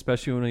dependent,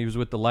 especially when he was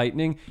with the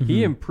Lightning.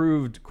 He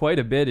improved quite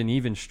a bit in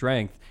even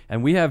strength,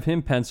 and we have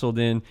him penciled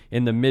in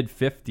the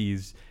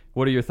mid-50s.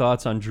 What are your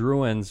thoughts on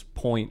Drouin's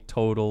point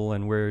total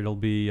and where it'll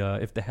be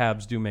if the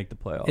Habs do make the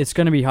playoffs? It's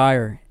going to be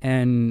higher,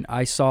 and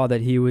I saw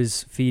that he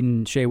was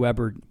feeding Shea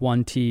Weber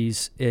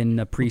 1Ts in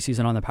the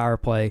preseason on the power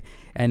play,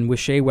 and with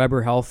Shea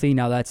Weber healthy,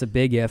 now that's a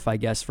big if, I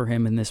guess, for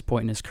him in this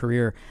point in his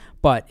career.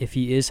 But if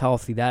he is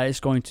healthy, that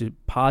is going to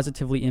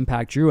positively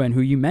impact Drouin,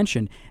 who you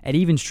mentioned at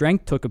even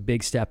strength took a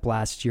big step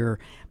last year.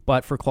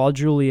 But for Claude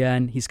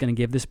Julien, he's going to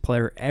give this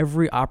player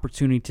every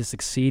opportunity to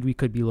succeed. We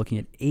could be looking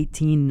at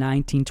 18,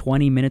 19,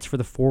 20 minutes for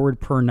the forward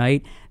per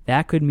night.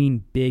 That could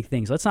mean big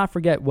things. Let's not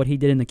forget what he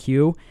did in the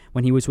queue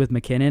when he was with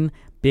McKinnon.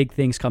 Big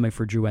things coming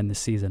for Drouin this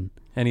season.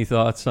 Any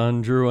thoughts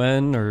on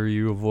Drouin, or are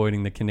you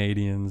avoiding the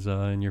Canadiens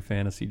in your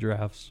fantasy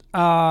drafts?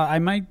 I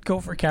might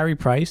go for Carey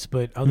Price,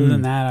 but other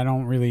than that, I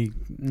don't really,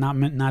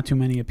 not too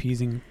many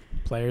appeasing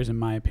players in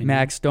my opinion.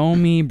 Max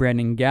Domi,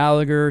 Brendan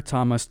Gallagher,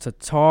 Thomas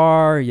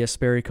Tatar,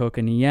 Jesperi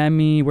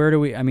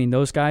Kotkaniemi.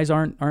 Those guys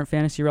aren't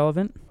fantasy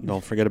relevant.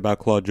 Don't forget about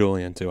Claude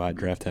Julien, too. I'd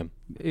draft him.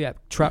 Yeah,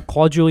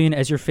 Claude Julien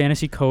as your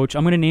fantasy coach.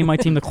 I'm going to name my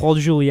team the Claude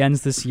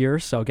Juliens this year,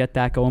 so get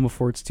that going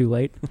before it's too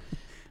late.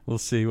 We'll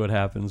see what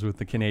happens with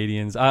the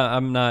Canadiens.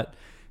 I'm not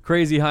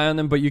crazy high on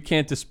them, but you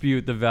can't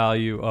dispute the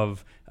value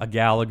of a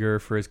Gallagher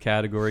for his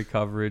category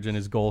coverage and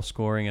his goal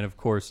scoring. And, of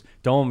course,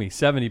 Domi,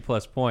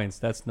 70-plus points.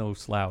 That's no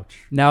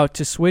slouch. Now,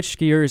 to switch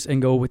gears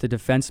and go with the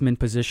defenseman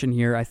position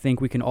here, I think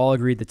we can all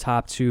agree the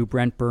top two,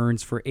 Brent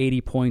Burns for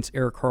 80 points,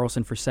 Erik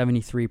Karlsson for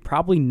 73.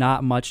 Probably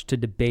not much to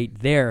debate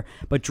there,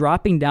 but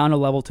dropping down a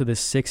level to the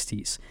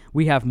 60s.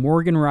 We have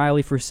Morgan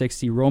Rielly for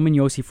 60, Roman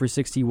Josi for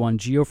 61,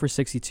 Gio for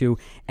 62.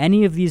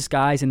 Any of these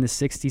guys in the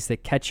 60s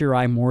that catch your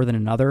eye more than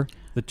another?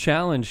 The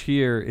challenge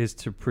here is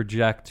to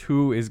project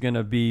who is going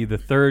to be the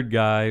third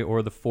guy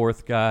or the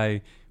fourth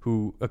guy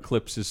who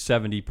eclipses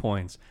 70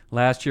 points.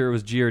 Last year it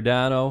was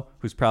Giordano,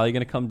 who's probably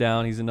going to come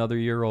down. He's another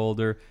year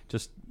older.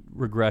 Just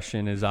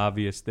regression is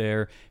obvious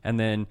there. And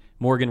then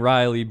Morgan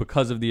Rielly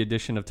because of the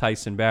addition of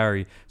Tyson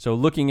Barrie. So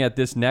looking at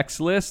this next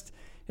list,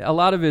 a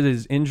lot of it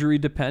is injury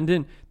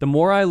dependent. The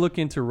more I look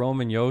into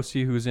Roman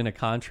Josi, who's in a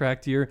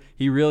contract year,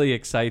 he really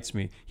excites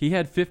me. He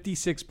had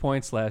 56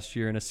 points last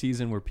year in a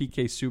season where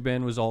PK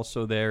Subban was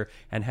also there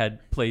and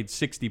had played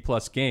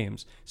 60-plus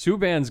games.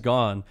 Subban's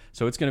gone,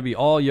 so it's going to be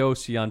all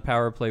Josi on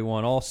Power Play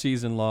 1 all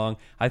season long.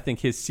 I think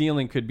his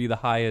ceiling could be the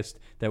highest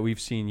that we've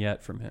seen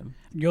yet from him.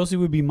 Josi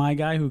would be my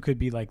guy who could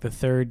be like the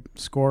third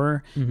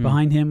scorer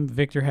behind him,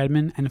 Victor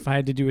Hedman. And if I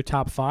had to do a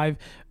top five,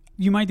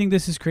 you might think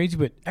this is crazy,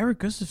 but Erik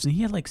Gustafsson,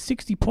 he had like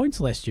 60 points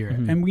last year.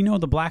 And we know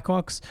the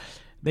Blackhawks,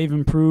 they've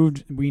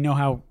improved. We know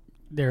how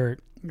their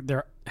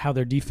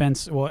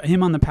defense, well,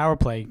 him on the power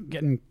play,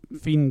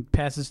 feeding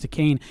passes to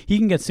Kane, he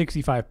can get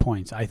 65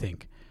 points, I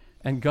think.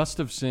 And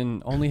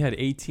Gustafsson only had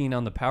 18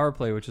 on the power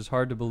play, which is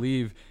hard to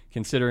believe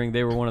considering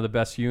they were one of the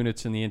best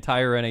units in the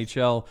entire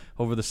NHL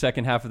over the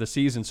second half of the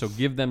season. So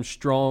give them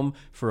Strome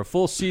for a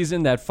full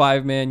season, that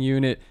five-man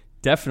unit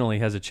definitely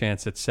has a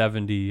chance at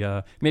 70,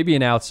 maybe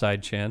an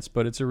outside chance,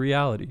 but it's a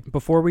reality.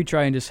 Before we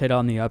try and just hit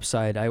on the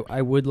upside,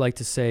 I would like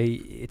to say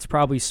it's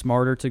probably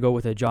smarter to go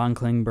with a John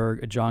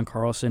Klingberg, a John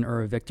Carlson,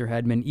 or a Victor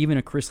Hedman, even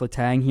a Chris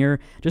Letang here,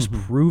 just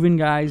proven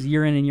guys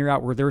year in and year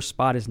out where their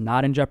spot is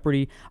not in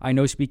jeopardy. I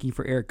know speaking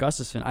for Erik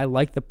Gustafsson, I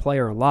like the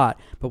player a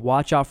lot, but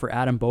watch out for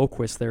Adam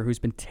Boqvist there, who's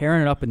been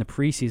tearing it up in the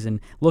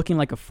preseason, looking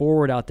like a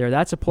forward out there.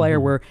 That's a player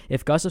where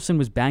if Gustafsson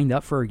was banged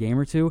up for a game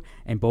or two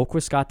and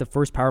Boqvist got the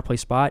first power play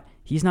spot,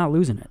 he's not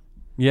losing it.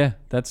 Yeah,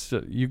 that's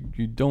you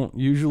don't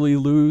usually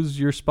lose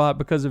your spot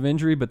because of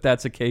injury, but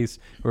that's a case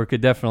where it could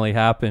definitely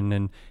happen,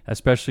 and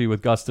especially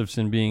with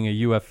Gustafsson being a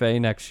UFA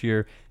next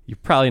year, you're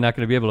probably not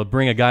going to be able to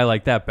bring a guy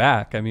like that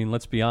back. I mean,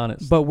 let's be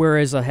honest. But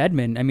whereas a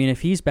Hedman, I mean,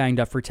 if he's banged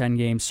up for 10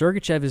 games,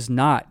 Sergachev is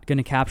not going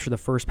to capture the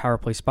first power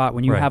play spot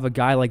when you have a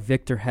guy like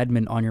Victor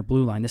Hedman on your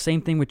blue line. The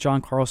same thing with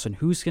John Carlson.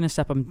 Who's going to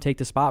step up and take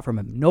the spot from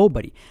him?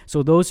 Nobody.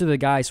 So those are the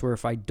guys where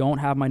if I don't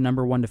have my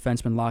number one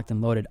defenseman locked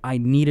and loaded, I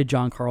need a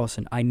John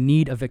Carlson. I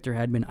need a Victor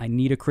Hedman. I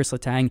need a Chris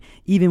Letang,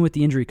 even with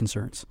the injury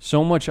concerns.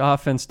 So much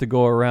offense to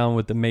go around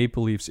with the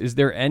Maple Leafs. Is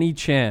there any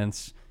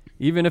chance,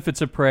 even if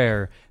it's a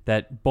prayer,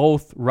 that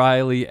both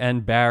Rielly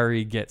and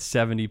Barrie get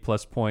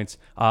 70-plus points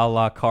a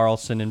la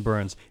Carlson and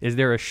Burns? Is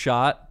there a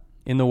shot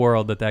in the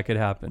world that could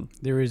happen?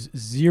 There is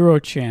zero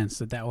chance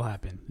that will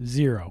happen.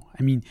 Zero.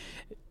 I mean,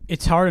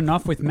 it's hard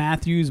enough with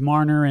Matthews,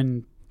 Marner,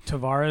 and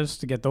Tavares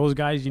to get those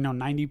guys,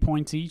 90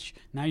 points each.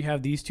 Now you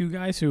have these two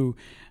guys who...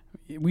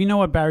 We know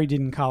what Barrie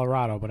did in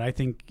Colorado, but I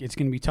think it's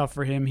going to be tough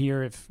for him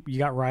here if you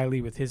got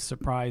Rielly with his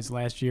surprise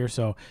last year.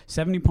 So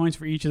 70 points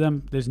for each of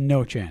them, there's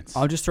no chance.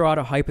 I'll just throw out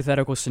a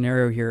hypothetical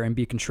scenario here and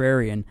be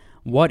contrarian.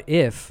 What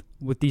if,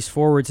 with these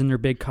forwards in their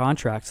big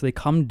contracts, they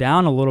come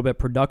down a little bit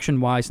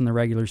production-wise in the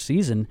regular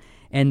season,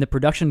 and the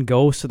production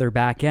goes to their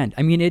back end?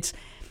 I mean, is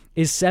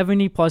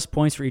 70-plus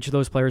points for each of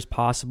those players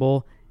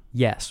possible?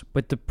 Yes,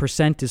 but the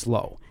percent is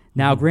low.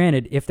 Now,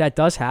 granted, if that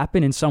does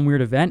happen in some weird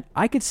event,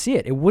 I could see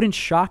it. It wouldn't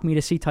shock me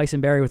to see Tyson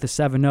Barrie with a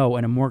 7-0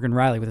 and a Morgan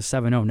Riley with a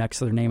 7-0 next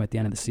to their name at the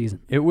end of the season.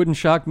 It wouldn't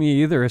shock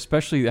me either,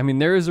 especially, I mean,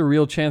 there is a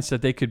real chance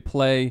that they could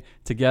play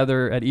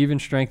together at even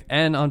strength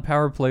and on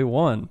power play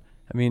 1.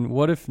 I mean,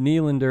 what if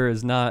Nylander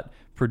is not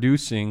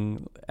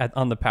producing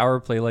on the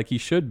power play like he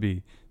should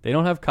be? They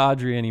don't have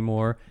Kadri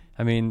anymore.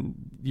 I mean,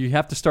 you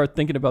have to start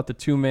thinking about the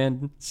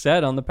two-man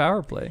set on the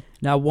power play.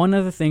 Now, one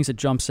of the things that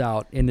jumps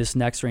out in this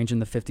next range in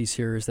the 50s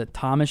here is that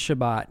Thomas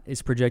Chabot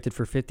is projected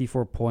for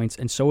 54 points,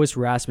 and so is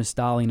Rasmus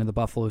Dahlin of the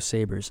Buffalo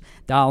Sabres.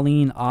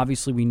 Dahlin,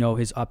 obviously, we know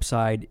his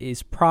upside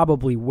is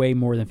probably way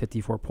more than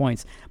 54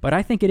 points, but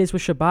I think it is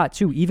with Chabot,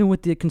 too. Even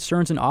with the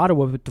concerns in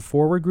Ottawa with the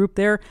forward group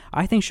there,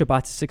 I think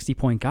Chabot's a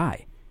 60-point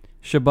guy.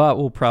 Chabot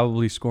will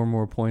probably score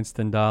more points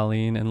than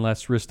Dahlin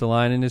unless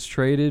Ristolainen is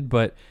traded,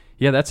 but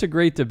yeah, that's a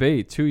great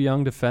debate. Two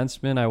young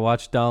defensemen. I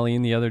watched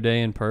Dahlin the other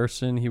day in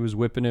person. He was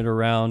whipping it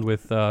around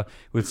with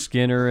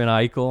Skinner and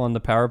Eichel on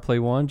the power play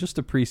 1, just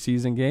a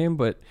preseason game.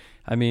 But,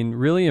 I mean,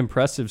 really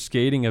impressive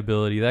skating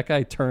ability. That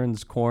guy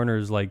turns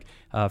corners like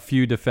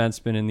few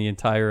defensemen in the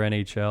entire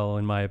NHL,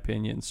 in my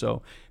opinion.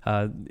 So,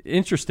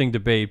 interesting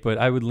debate, but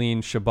I would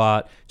lean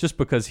Chabot just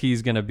because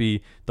he's going to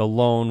be the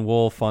lone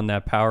wolf on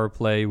that power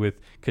play with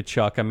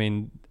Tkachuk. I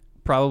mean,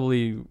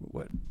 probably,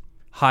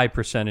 high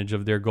percentage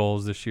of their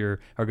goals this year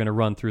are going to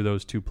run through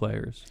those two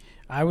players.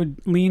 I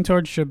would lean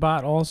towards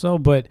Chabot also,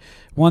 but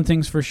one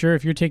thing's for sure,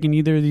 if you're taking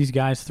either of these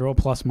guys, throw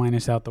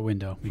plus-minus out the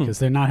window because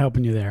they're not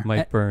helping you there.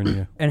 Might burn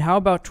you. And how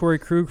about Torrey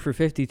Krug for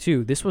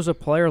 52? This was a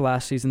player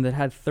last season that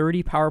had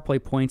 30 power play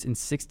points in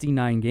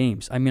 69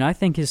 games. I mean, I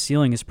think his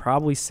ceiling is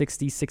probably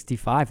 60,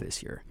 65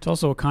 this year. It's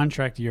also a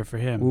contract year for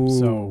him,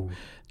 so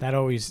that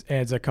always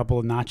adds a couple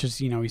of notches.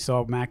 You know, we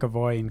saw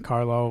McAvoy and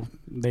Carlo,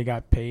 they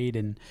got paid,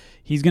 and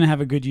he's going to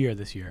have a good year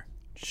this year.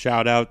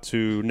 Shout out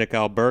to Nick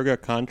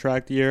Alberga,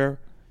 contract year.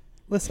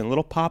 Listen,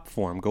 little pop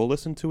for him. Go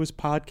listen to his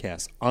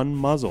podcast,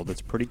 Unmuzzled.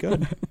 It's pretty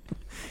good.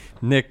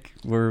 Nick,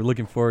 we're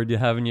looking forward to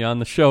having you on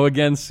the show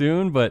again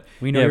soon. But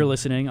we know you're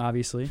listening,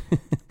 obviously.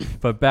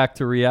 But back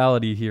to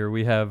reality here.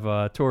 We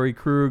have Torrey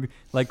Krug.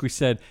 Like we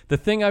said, the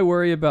thing I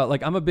worry about,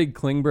 like I'm a big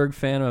Klingberg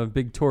fan, I'm a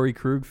big Torrey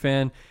Krug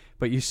fan,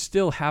 but you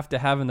still have to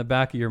have in the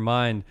back of your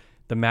mind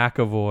the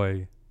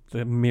McAvoy,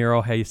 the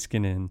Miro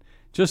Heiskanen,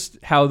 just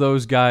how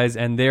those guys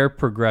and their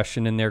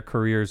progression in their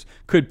careers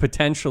could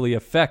potentially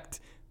affect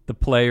the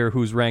player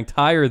who's ranked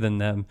higher than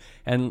them.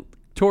 And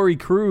Torrey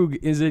Krug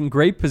is in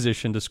great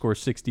position to score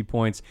 60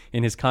 points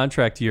in his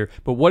contract year.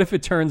 But what if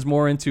it turns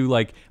more into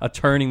like a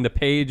turning the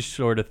page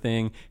sort of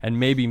thing and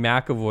maybe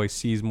McAvoy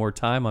sees more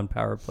time on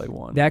power play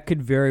 1? That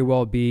could very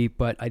well be,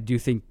 but I do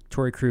think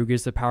Torrey Krug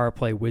is the power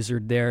play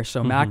wizard there.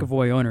 So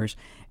McAvoy owners,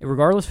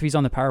 regardless if he's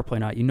on the power play or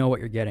not, you know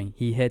what you're getting.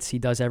 He hits, he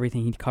does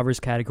everything, he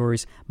covers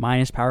categories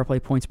minus power play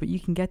points, but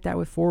you can get that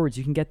with forwards,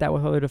 you can get that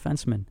with other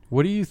defensemen.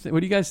 What do you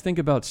guys think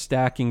about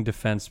stacking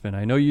defensemen?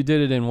 I know you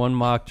did it in one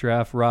mock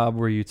draft, Rob,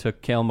 where you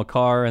took Cale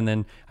Makar, and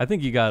then I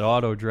think you got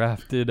auto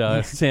drafted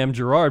Sam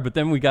Girard. But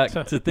then we got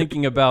to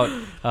thinking about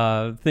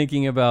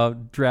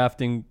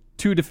drafting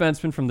two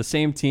defensemen from the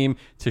same team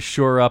to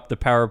shore up the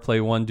power play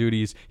 1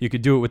 duties. You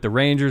could do it with the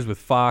Rangers, with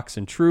Fox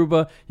and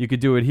Trouba. You could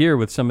do it here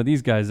with some of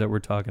these guys that we're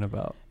talking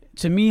about.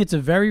 To me, it's a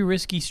very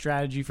risky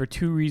strategy for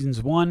two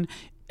reasons. One,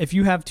 if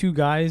you have two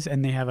guys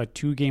and they have a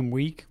 2-game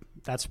week,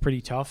 that's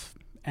pretty tough.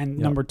 And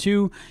number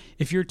two,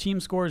 if your team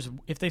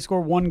if they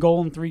score 1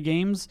 goal in 3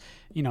 games,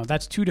 you know,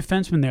 that's 2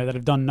 defensemen there that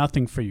have done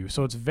nothing for you.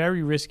 So it's a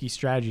very risky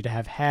strategy to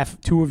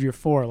have 2 of your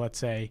 4, let's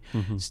say,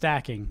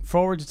 stacking.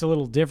 Forwards, it's a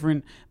little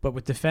different, but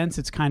with defense,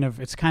 it's kind of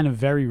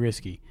very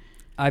risky.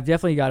 I've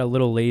definitely got a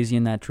little lazy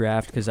in that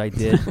draft because I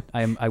did.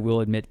 I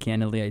will admit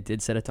candidly, I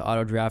did set it to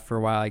auto draft for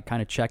a while. I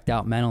kind of checked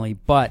out mentally.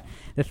 But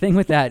the thing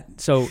with that,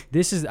 so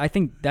I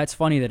think that's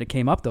funny that it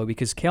came up though,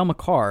 because Cale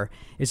Makar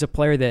is a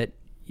player that,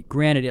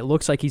 granted, it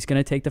looks like he's going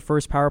to take the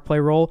first power play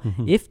role.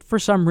 If for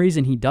some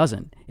reason he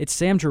doesn't, it's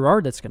Sam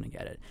Girard that's going to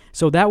get it.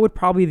 So that would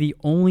probably be the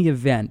only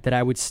event that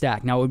I would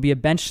stack. Now, it would be a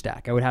bench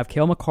stack. I would have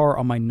Cale Makar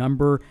on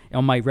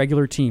my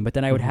regular team, but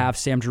then I would have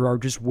Sam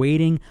Girard just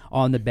waiting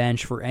on the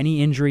bench for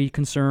any injury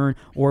concern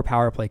or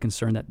power play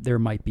concern that there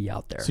might be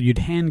out there. So you'd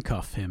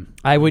handcuff him.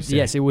 I would,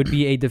 yes, it would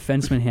be a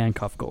defenseman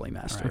handcuff goalie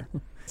master.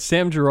 Right.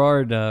 Sam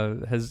Girard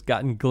has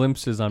gotten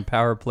glimpses on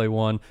power play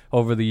 1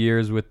 over the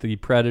years with the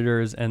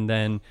Predators and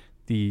then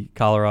the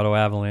Colorado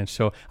Avalanche.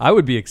 So I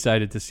would be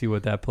excited to see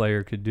what that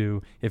player could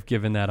do if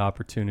given that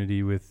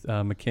opportunity with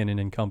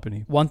McKinnon and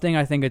company. One thing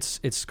I think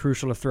it's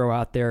crucial to throw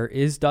out there,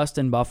 is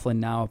Dustin Byfuglien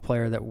now a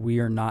player that we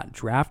are not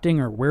drafting,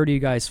 or where do you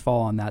guys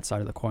fall on that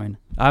side of the coin?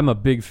 I'm a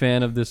big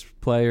fan of this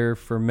player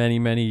for many,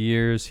 many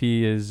years.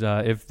 He is,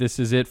 if this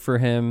is it for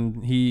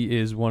him, he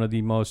is one of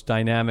the most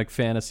dynamic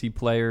fantasy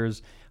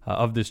players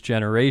of this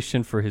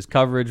generation for his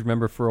coverage.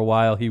 Remember, for a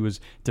while he was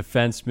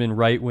defenseman,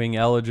 right wing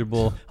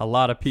eligible. A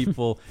lot of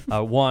people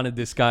wanted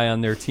this guy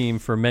on their team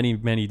for many,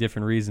 many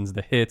different reasons.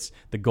 The hits,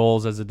 the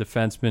goals as a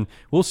defenseman.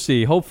 We'll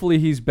see. Hopefully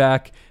he's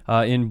back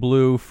in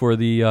blue for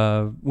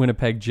the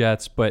Winnipeg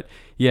Jets. But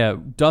yeah,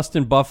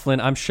 Dustin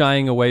Byfuglien, I'm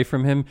shying away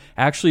from him.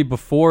 Actually,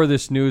 before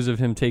this news of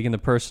him taking the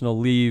personal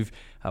leave,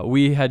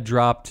 we had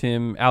dropped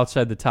him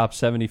outside the top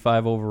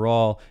 75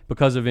 overall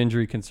because of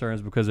injury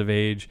concerns, because of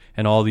age,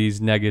 and all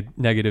these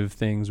negative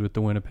things with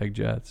the Winnipeg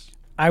Jets.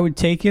 I would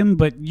take him,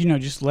 but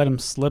just let him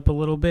slip a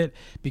little bit,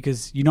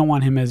 because you don't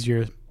want him as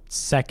your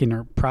second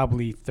or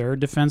probably third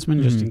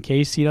defenseman, just in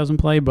case he doesn't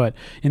play. But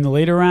in the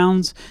later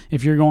rounds,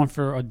 if you're going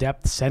for a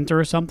depth center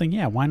or something,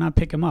 yeah, why not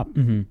pick him up?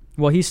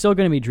 Well, he's still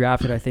going to be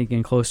drafted, I think,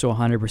 in close to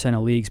 100%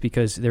 of leagues,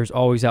 because there's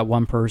always that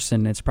one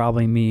person, it's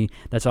probably me,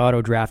 that's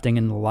auto-drafting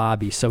in the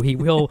lobby. So he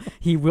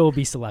will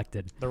be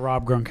selected. The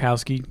Rob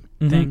Gronkowski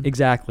thing.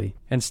 Exactly.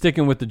 And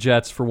sticking with the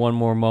Jets for one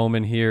more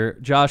moment here,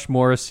 Josh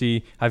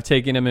Morrissey, I've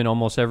taken him in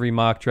almost every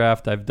mock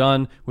draft I've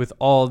done with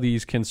all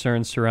these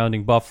concerns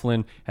surrounding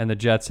Byfuglien and the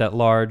Jets at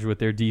large with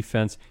their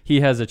defense.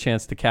 He has a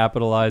chance to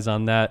capitalize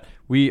on that.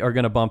 We are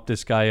going to bump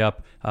this guy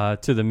up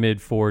to the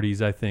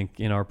mid-40s, I think,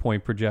 in our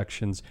point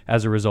projections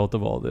as a result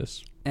of all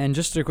this. And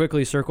just to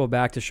quickly circle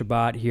back to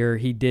Shabbat here,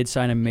 he did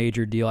sign a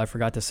major deal. I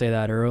forgot to say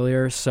that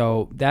earlier.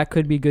 So that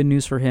could be good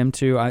news for him,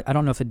 too. I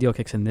don't know if the deal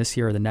kicks in this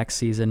year or the next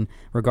season.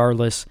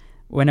 Regardless,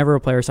 whenever a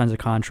player signs a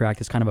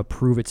contract, it's kind of a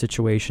prove-it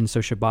situation. So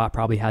Shabbat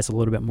probably has a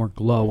little bit more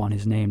glow on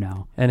his name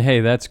now. And,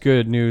 hey, that's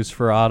good news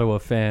for Ottawa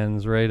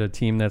fans, right? A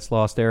team that's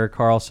lost Erik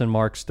Karlsson,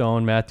 Mark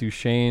Stone, Matt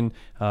Duchene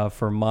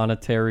for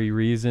monetary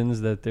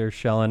reasons, that they're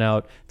shelling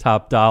out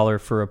top dollar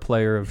for a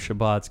player of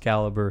Shabbat's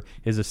caliber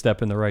is a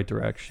step in the right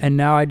direction. And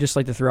now I'd just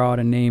like to throw out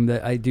a name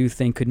that I do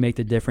think could make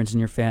the difference in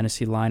your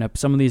fantasy lineup.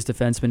 Some of these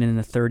defensemen in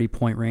the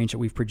 30-point range that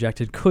we've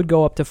projected could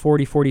go up to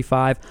 40,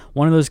 45.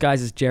 One of those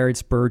guys is Jared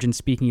Spurgeon.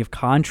 Speaking of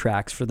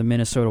contracts for the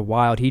Minnesota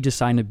Wild, he just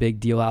signed a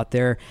big deal out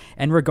there.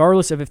 And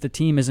regardless of if the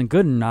team isn't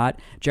good or not,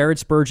 Jared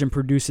Spurgeon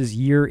produces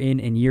year in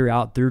and year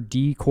out. Their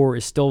D core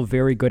is still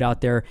very good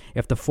out there.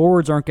 If the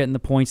forwards aren't getting the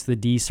points, the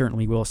D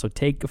certainly will. So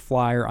take a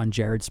flyer on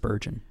Jared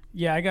Spurgeon.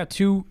 Yeah, I got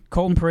two.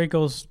 Colton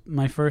Parayko's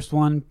my first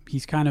one.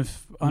 He's kind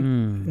of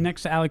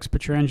next to Alex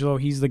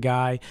Pietrangelo. He's the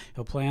guy.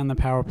 He'll play on the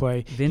power play.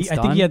 I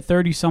think he had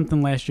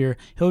 30-something last year.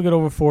 He'll get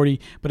over 40.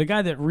 But a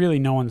guy that really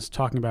no one's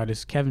talking about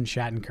is Kevin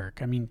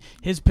Shattenkirk. I mean,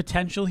 his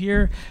potential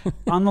here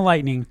on the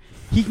Lightning,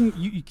 he can.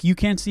 You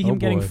can't see him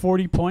getting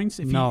 40 points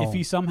if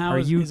he somehow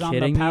is on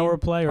the power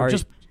play, or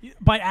just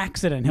by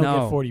accident he'll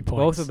get 40 points.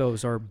 Both of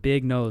those are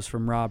big no's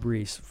from Rob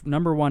Reese.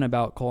 Number one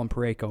about Colton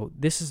Parayko,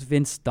 this is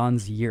Vince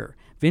Dunn's year.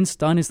 Vince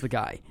Dunn is the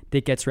guy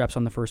that gets reps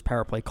on the first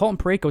power play. Colton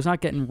Parayko is not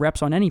getting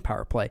reps on any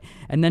power play.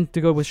 And then to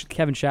go with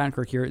Kevin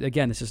Shattenkirk here,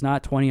 again, this is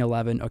not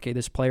 2011. Okay,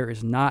 this player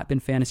has not been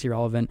fantasy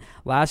relevant.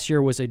 Last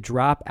year was a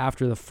drop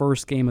after the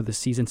first game of the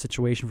season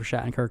situation for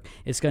Shattenkirk.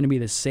 It's going to be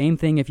the same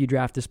thing if you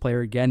draft this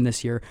player again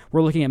this year.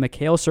 We're looking at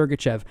Mikhail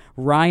Sergachev,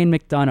 Ryan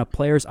McDonough,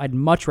 players I'd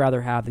much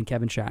rather have than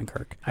Kevin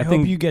Shattenkirk. I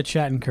hope you get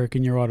Shattenkirk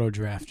in your auto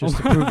draft just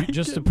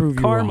to prove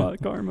you wrong.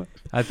 Karma.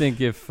 I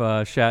think if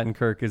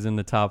Shattenkirk is in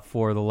the top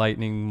 4, the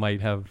Lightning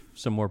might have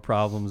some more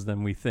problems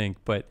than we think.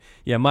 But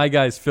yeah, my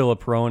guy's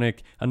Philip Hronik,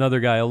 another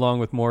guy along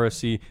with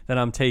Morrissey that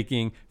I'm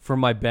taking for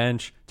my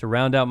bench to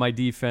round out my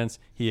defense.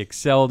 He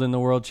excelled in the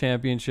World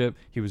Championship.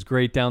 He was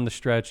great down the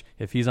stretch.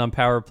 If he's on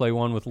power play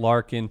 1 with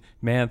Larkin,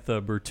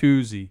 Mantha,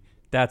 Bertuzzi,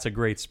 that's a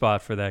great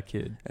spot for that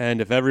kid.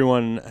 And if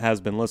everyone has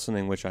been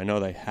listening, which I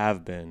know they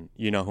have been,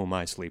 you know who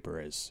my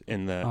sleeper is. You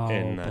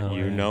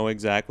know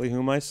exactly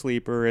who my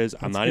sleeper is.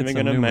 I'm not even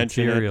going to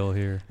mention material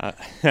here.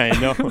 I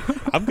know.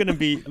 I'm going to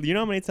be. You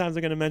know how many times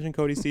I'm going to mention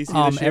Cody Cece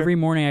this year? Every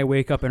morning I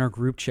wake up in our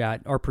group chat,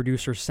 our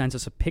producer sends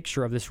us a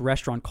picture of this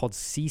restaurant called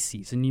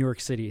Cece's in New York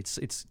City.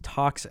 It's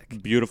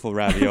toxic. Beautiful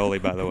ravioli,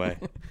 by the way,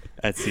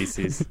 at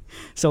Cece's.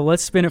 So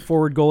let's spin it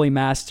forward, goalie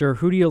master.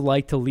 Who do you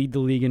like to lead the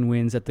league in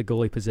wins at the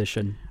goalie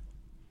position?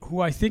 Who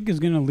I think is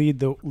going to lead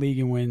the league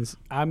in wins,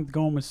 I'm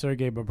going with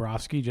Sergei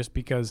Bobrovsky, just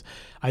because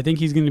I think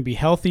he's going to be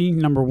healthy,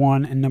 number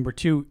one, and number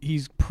two,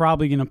 he's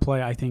probably going to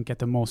play, I think, at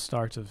the most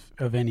starts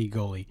of any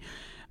goalie.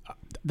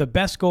 The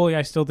best goalie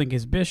I still think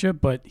is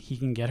Bishop, but he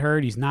can get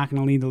hurt. He's not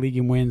going to lead the league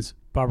in wins.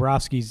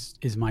 Bobrovsky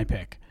is my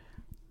pick.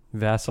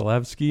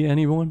 Vasilevsky,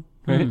 anyone?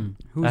 Right?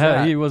 Who's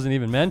that? He wasn't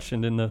even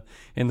mentioned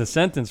in the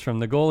sentence from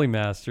the goalie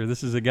master.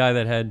 This is a guy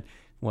that had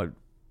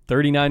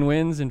 39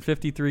 wins in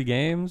 53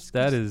 games.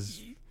 That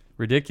is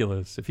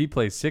ridiculous. If he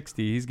plays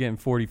 60, he's getting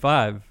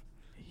 45.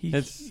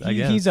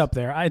 He's up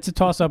there. It's a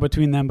toss-up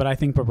between them, but I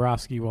think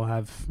Bobrovsky will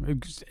have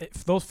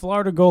those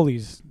Florida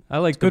goalies. I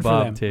like the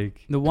Bob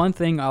take. The one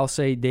thing I'll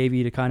say,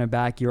 Davey, to kind of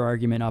back your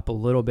argument up a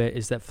little bit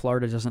is that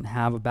Florida doesn't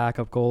have a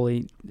backup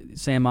goalie.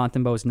 Sam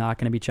Montembeault is not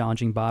going to be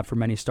challenging Bob for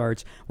many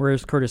starts,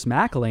 whereas Curtis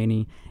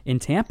McElhinney in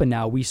Tampa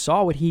now, we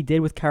saw what he did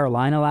with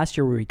Carolina last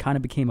year where he kind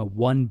of became a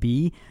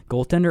 1B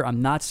goaltender.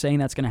 I'm not saying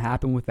that's going to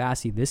happen with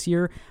Vasi this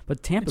year,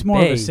 but Tampa Bay... It's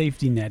more of a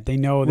safety net. They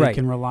know they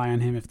can rely on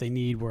him if they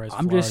need, whereas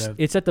Florida...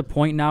 It's at the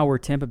point now where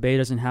Tampa Bay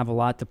doesn't have a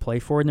lot to play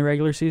for in the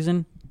regular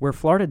season, where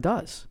Florida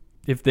does.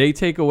 If they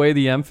take away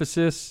the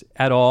emphasis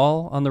at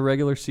all on the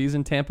regular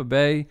season, Tampa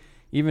Bay,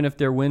 even if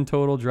their win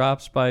total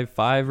drops by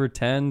 5 or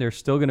 10, they're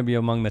still going to be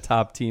among the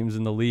top teams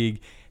in the league,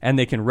 and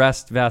they can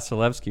rest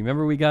Vasilevsky.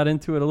 Remember, we got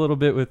into it a little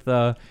bit with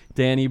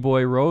Danny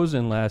Boy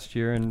Rosen last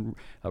year, and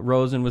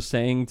Rosen was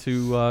saying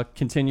to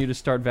continue to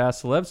start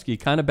Vasilevsky.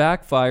 Kind of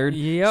backfired.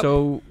 Yep.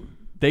 So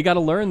they got to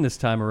learn this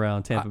time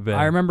around, Tampa Bay.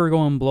 I remember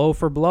going blow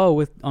for blow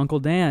with Uncle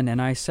Dan,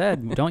 and I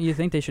said, don't you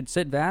think they should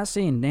sit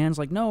Vasi? And Dan's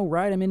like, no,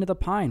 ride him into the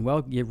pine.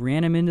 Well, you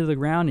ran him into the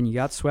ground, and you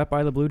got swept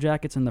by the Blue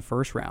Jackets in the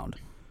first round.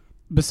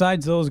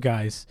 Besides those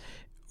guys,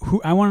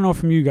 I want to know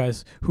from you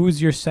guys, who is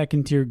your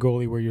second-tier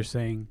goalie where you're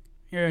saying,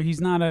 yeah,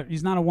 he's not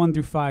a 1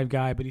 through 5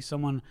 guy, but he's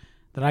someone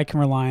that I can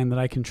rely on, that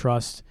I can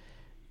trust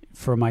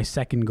for my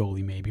second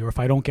goalie maybe, or if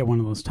I don't get one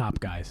of those top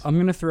guys. I'm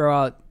going to throw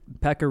out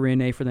Pekka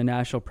Rinne for the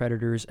Nashville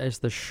Predators as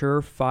the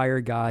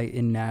surefire guy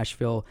in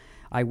Nashville.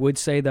 I would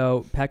say,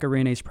 though, Pekka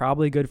Rinne is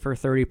probably good for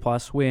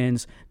 30-plus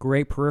wins,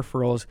 great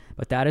peripherals,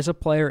 but that is a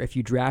player, if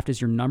you draft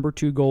as your number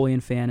 2 goalie in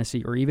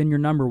fantasy or even your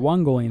number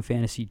 1 goalie in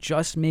fantasy,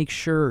 just make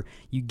sure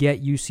you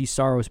get UC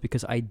Saros,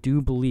 because I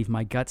do believe,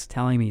 my gut's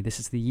telling me, this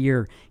is the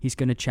year he's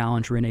going to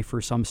challenge Rinne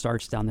for some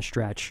starts down the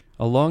stretch.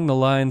 Along the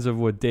lines of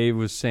what Dave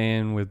was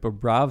saying with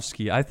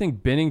Bobrovsky, I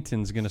think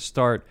Binnington's going to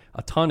start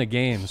a ton of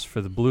games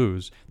for the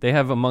Blues. They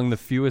have among the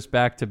fewest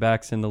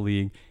back-to-backs in the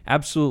league,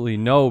 absolutely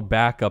no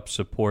backup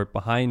support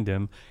behind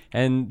him.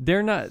 And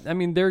they're not,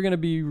 they're going to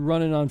be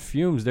running on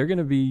fumes. They're going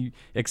to be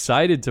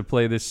excited to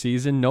play this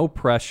season, no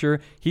pressure.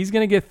 He's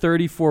going to get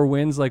 34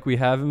 wins like we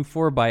have him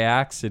for by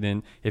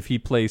accident if he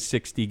plays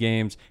 60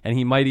 games, and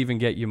he might even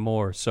get you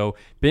more. So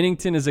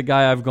Binnington is a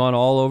guy I've gone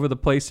all over the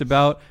place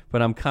about,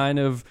 but I'm kind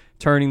of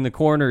turning the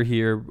corner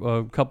here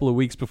a couple of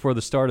weeks before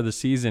the start of the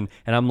season,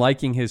 and I'm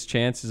liking his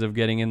chances of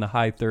getting in the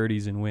high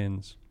 30s in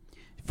wins.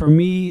 For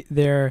me,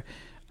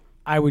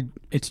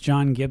 it's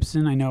John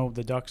Gibson. I know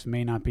the Ducks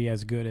may not be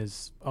as good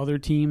as other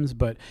teams,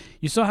 but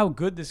you saw how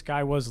good this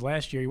guy was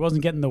last year. He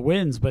wasn't getting the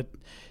wins, but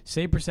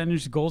save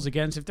percentage, goals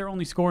against, if they're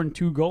only scoring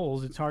 2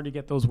 goals, it's hard to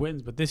get those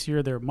wins. But this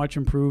year, they're much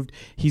improved.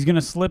 He's going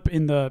to slip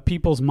in the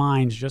people's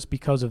minds just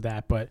because of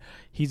that, but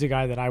he's a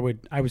guy that I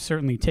would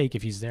certainly take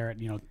if he's there at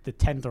the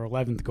 10th or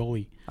 11th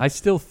goalie. I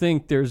still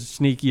think there's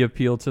sneaky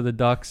appeal to the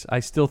Ducks. I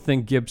still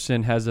think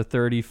Gibson has a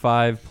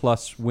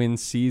 35-plus win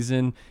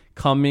season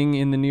coming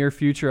in the near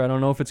future. I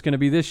don't know if it's going to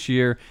be this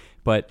year,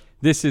 but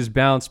this is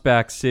bounce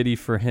back city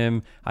for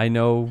him. I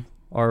know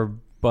our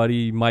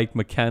buddy Mike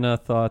McKenna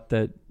thought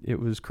that it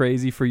was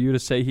crazy for you to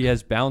say he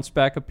has bounce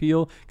back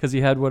appeal because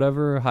he had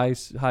whatever high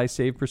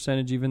save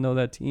percentage, even though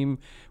that team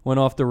went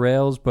off the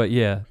rails. But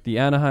yeah, the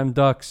Anaheim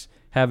Ducks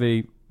have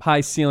a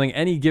high ceiling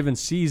any given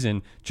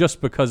season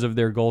just because of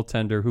their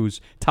goaltender,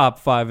 who's top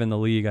 5 in the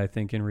league, I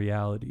think, in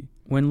reality.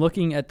 When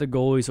looking at the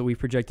goalies that we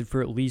projected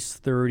for at least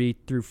 30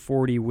 through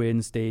 40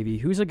 wins, Davey,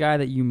 who's a guy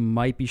that you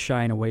might be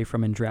shying away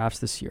from in drafts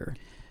this year?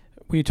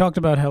 We talked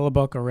about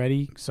Hellebuck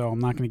already, so I'm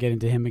not going to get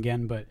into him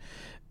again, but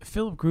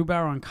Philip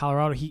Grubauer on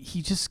Colorado,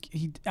 he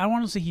I don't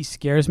want to say he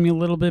scares me a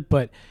little bit,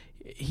 but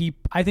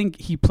I think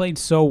he played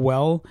so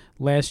well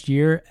last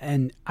year,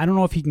 and I don't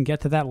know if he can get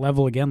to that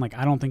level again. Like,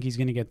 I don't think he's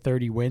going to get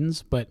 30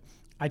 wins, but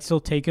I'd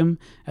still take him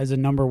as a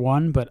number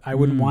 1, but I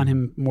wouldn't want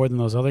him more than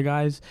those other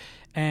guys.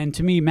 And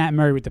to me, Matt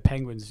Murray with the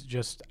Penguins,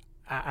 just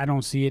I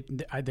don't see it.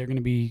 They're going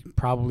to be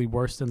probably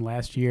worse than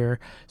last year.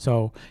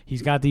 So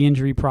he's got the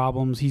injury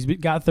problems. He's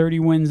got 30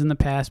 wins in the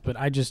past, but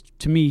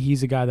to me,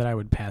 he's a guy that I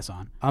would pass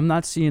on. I'm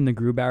not seeing the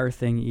Grubauer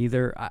thing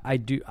either. I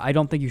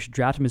don't think you should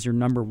draft him as your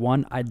number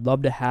 1. I'd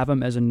love to have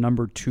him as a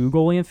number 2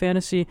 goalie in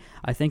fantasy.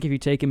 I think if you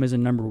take him as a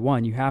number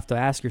 1, you have to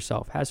ask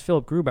yourself, has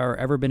Philip Grubauer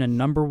ever been a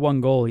number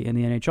 1 goalie in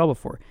the NHL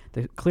before?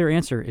 The clear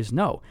answer is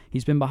no.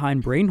 He's been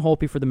behind Braden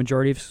Holtby for the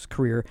majority of his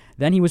career.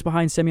 Then he was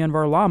behind Semyon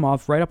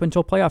Varlamov right up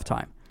until playoff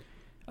time.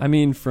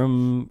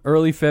 From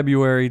early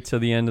February to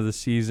the end of the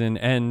season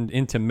and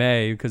into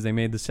May, because they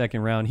made the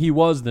second round, he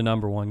was the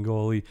number 1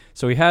 goalie.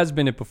 So he has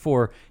been it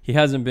before. He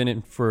hasn't been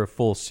it for a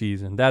full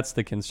season. That's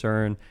the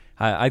concern.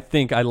 I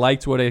think I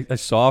liked what I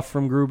saw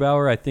from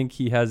Grubauer. I think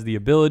he has the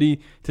ability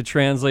to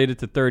translate it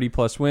to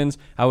 30-plus wins.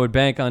 I would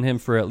bank on him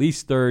for at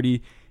least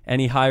 30.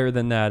 Any higher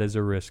than that is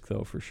a risk,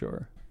 though, for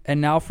sure. And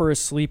now for a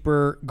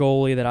sleeper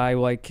goalie that I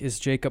like is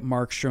Jacob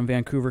Markstrom,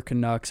 Vancouver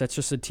Canucks. That's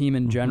just a team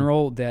in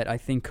general that I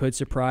think could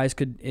surprise.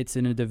 It's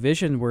in a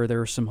division where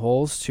there are some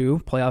holes,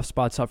 too. Playoff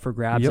spots up for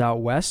grabs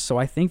out west. So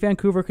I think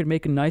Vancouver could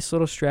make a nice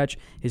little stretch.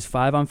 His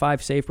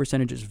 5-on-5 save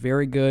percentage is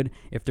very good.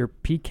 If their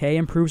PK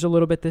improves a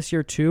little bit this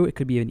year, too, it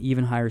could be an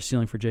even higher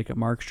ceiling for Jacob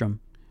Markstrom.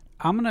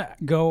 I'm going to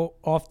go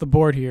off the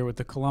board here with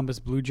the Columbus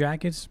Blue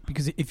Jackets,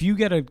 because if you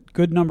get a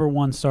good number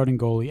 1 starting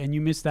goalie and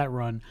you miss that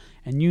run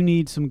and you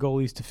need some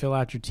goalies to fill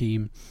out your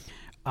team,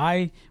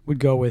 I would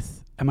go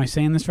with, am I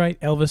saying this right?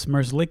 Elvis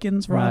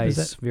Merzlikins, Rob? Nice.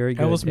 Is that very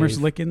good, Elvis Dave.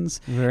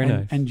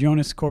 Merzlikins and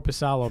Jonas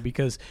Korpisalo,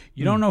 because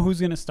you don't know who's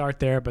going to start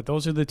there, but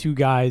those are the 2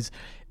 guys.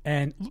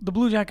 And the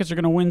Blue Jackets are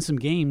going to win some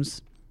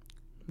games.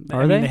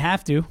 Are they? They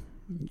have to.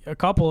 a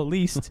couple at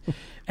least.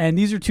 And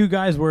these are two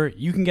guys where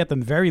you can get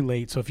them very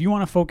late. So if you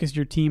want to focus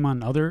your team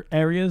on other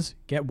areas,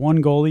 get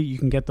one goalie. You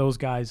can get those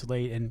guys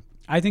late. And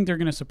I think they're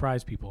going to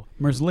surprise people.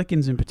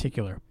 Merzlikins in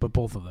particular, but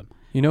both of them.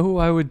 You know who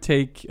I would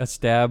take a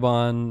stab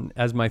on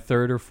as my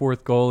third or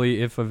fourth goalie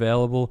if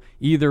available?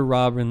 Either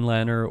Robin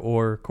Lehner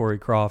or Corey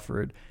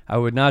Crawford. I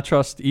would not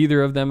trust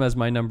either of them as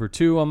my number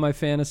 2 on my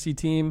fantasy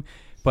team,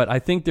 but I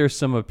think there's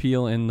some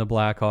appeal in the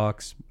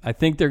Blackhawks. I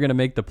think they're going to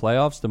make the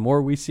playoffs. The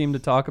more we seem to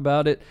talk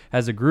about it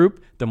as a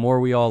group, the more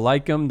we all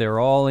like them. They're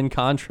all in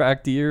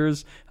contract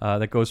years.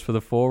 That goes for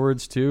the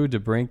forwards too,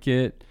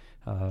 DeBrincat,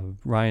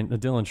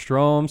 Dylan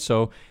Strome.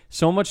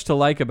 So much to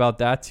like about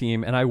that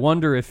team, and I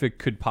wonder if it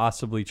could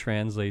possibly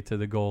translate to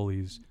the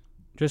goalies.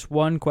 Just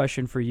one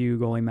question for you,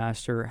 Goalie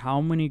Master.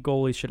 How many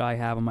goalies should I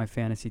have on my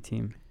fantasy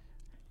team?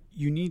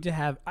 You need to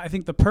have, I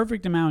think the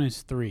perfect amount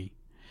is 3,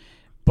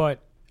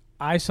 but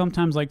I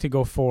sometimes like to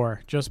go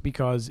 4 just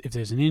because if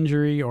there's an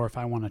injury or if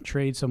I want to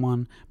trade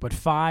someone. But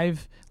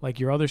 5, like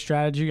your other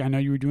strategy, I know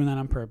you were doing that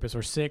on purpose,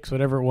 or 6,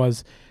 whatever it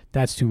was,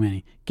 that's too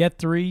many. Get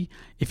 3.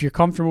 If you're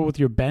comfortable with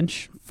your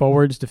bench,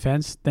 forwards,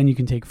 defense, then you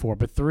can take 4.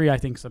 But 3, I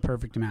think, is the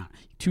perfect amount.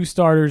 2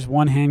 starters,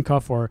 1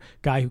 handcuff, or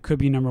guy who could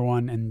be number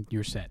 1, and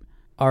you're set.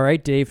 All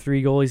right, Dave,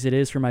 3 goalies it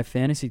is for my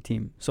fantasy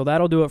team. So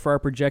that'll do it for our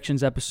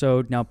projections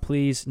episode. Now,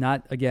 please,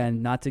 not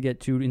to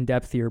get too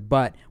in-depth here,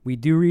 but we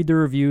do read the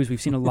reviews.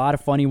 We've seen a lot of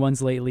funny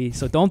ones lately,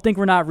 so don't think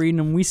we're not reading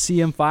them. We see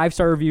them.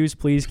 5-star reviews.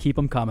 Please keep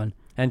them coming.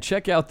 And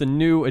check out the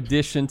new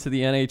addition to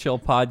the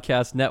NHL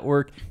Podcast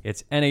Network.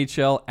 It's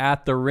NHL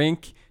at the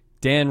Rink.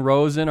 Dan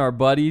Rosen, our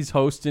buddies,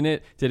 hosting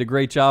it, did a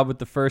great job with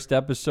the first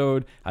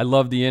episode. I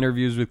love the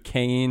interviews with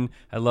Kane.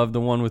 I love the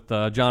one with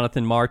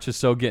Jonathan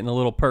Marchessault getting a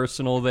little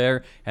personal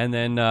there. And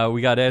then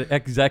we got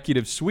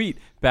Executive Suite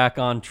back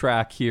on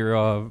track here,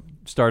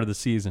 start of the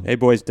season. Hey,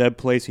 boys, Deb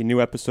Placey,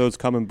 new episodes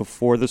coming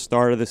before the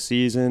start of the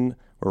season.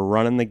 We're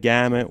running the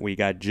gamut. We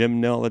got Jim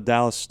Nill, the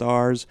Dallas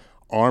Stars,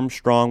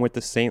 Armstrong with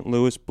the St.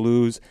 Louis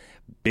Blues,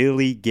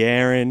 Billy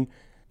Guerin,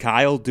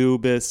 Kyle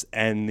Dubas,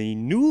 and the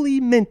newly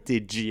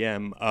minted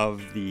GM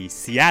of the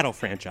Seattle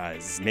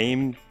franchise,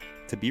 named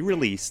to be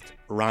released,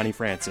 Ronnie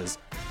Francis,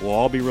 will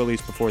all be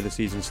released before the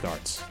season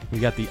starts. We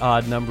got the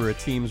odd number of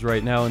teams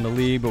right now in the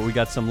league, but we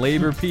got some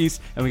labor peace,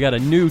 and we got a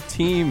new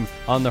team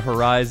on the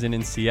horizon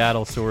in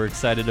Seattle, so we're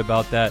excited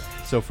about that.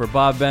 So for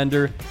Bob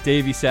Bender,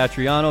 Davey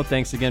Satriano,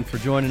 thanks again for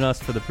joining us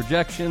for the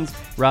projections.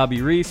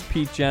 Robbie Reese,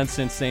 Pete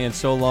Jensen saying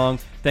so long.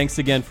 Thanks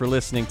again for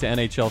listening to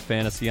NHL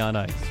Fantasy on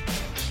Ice.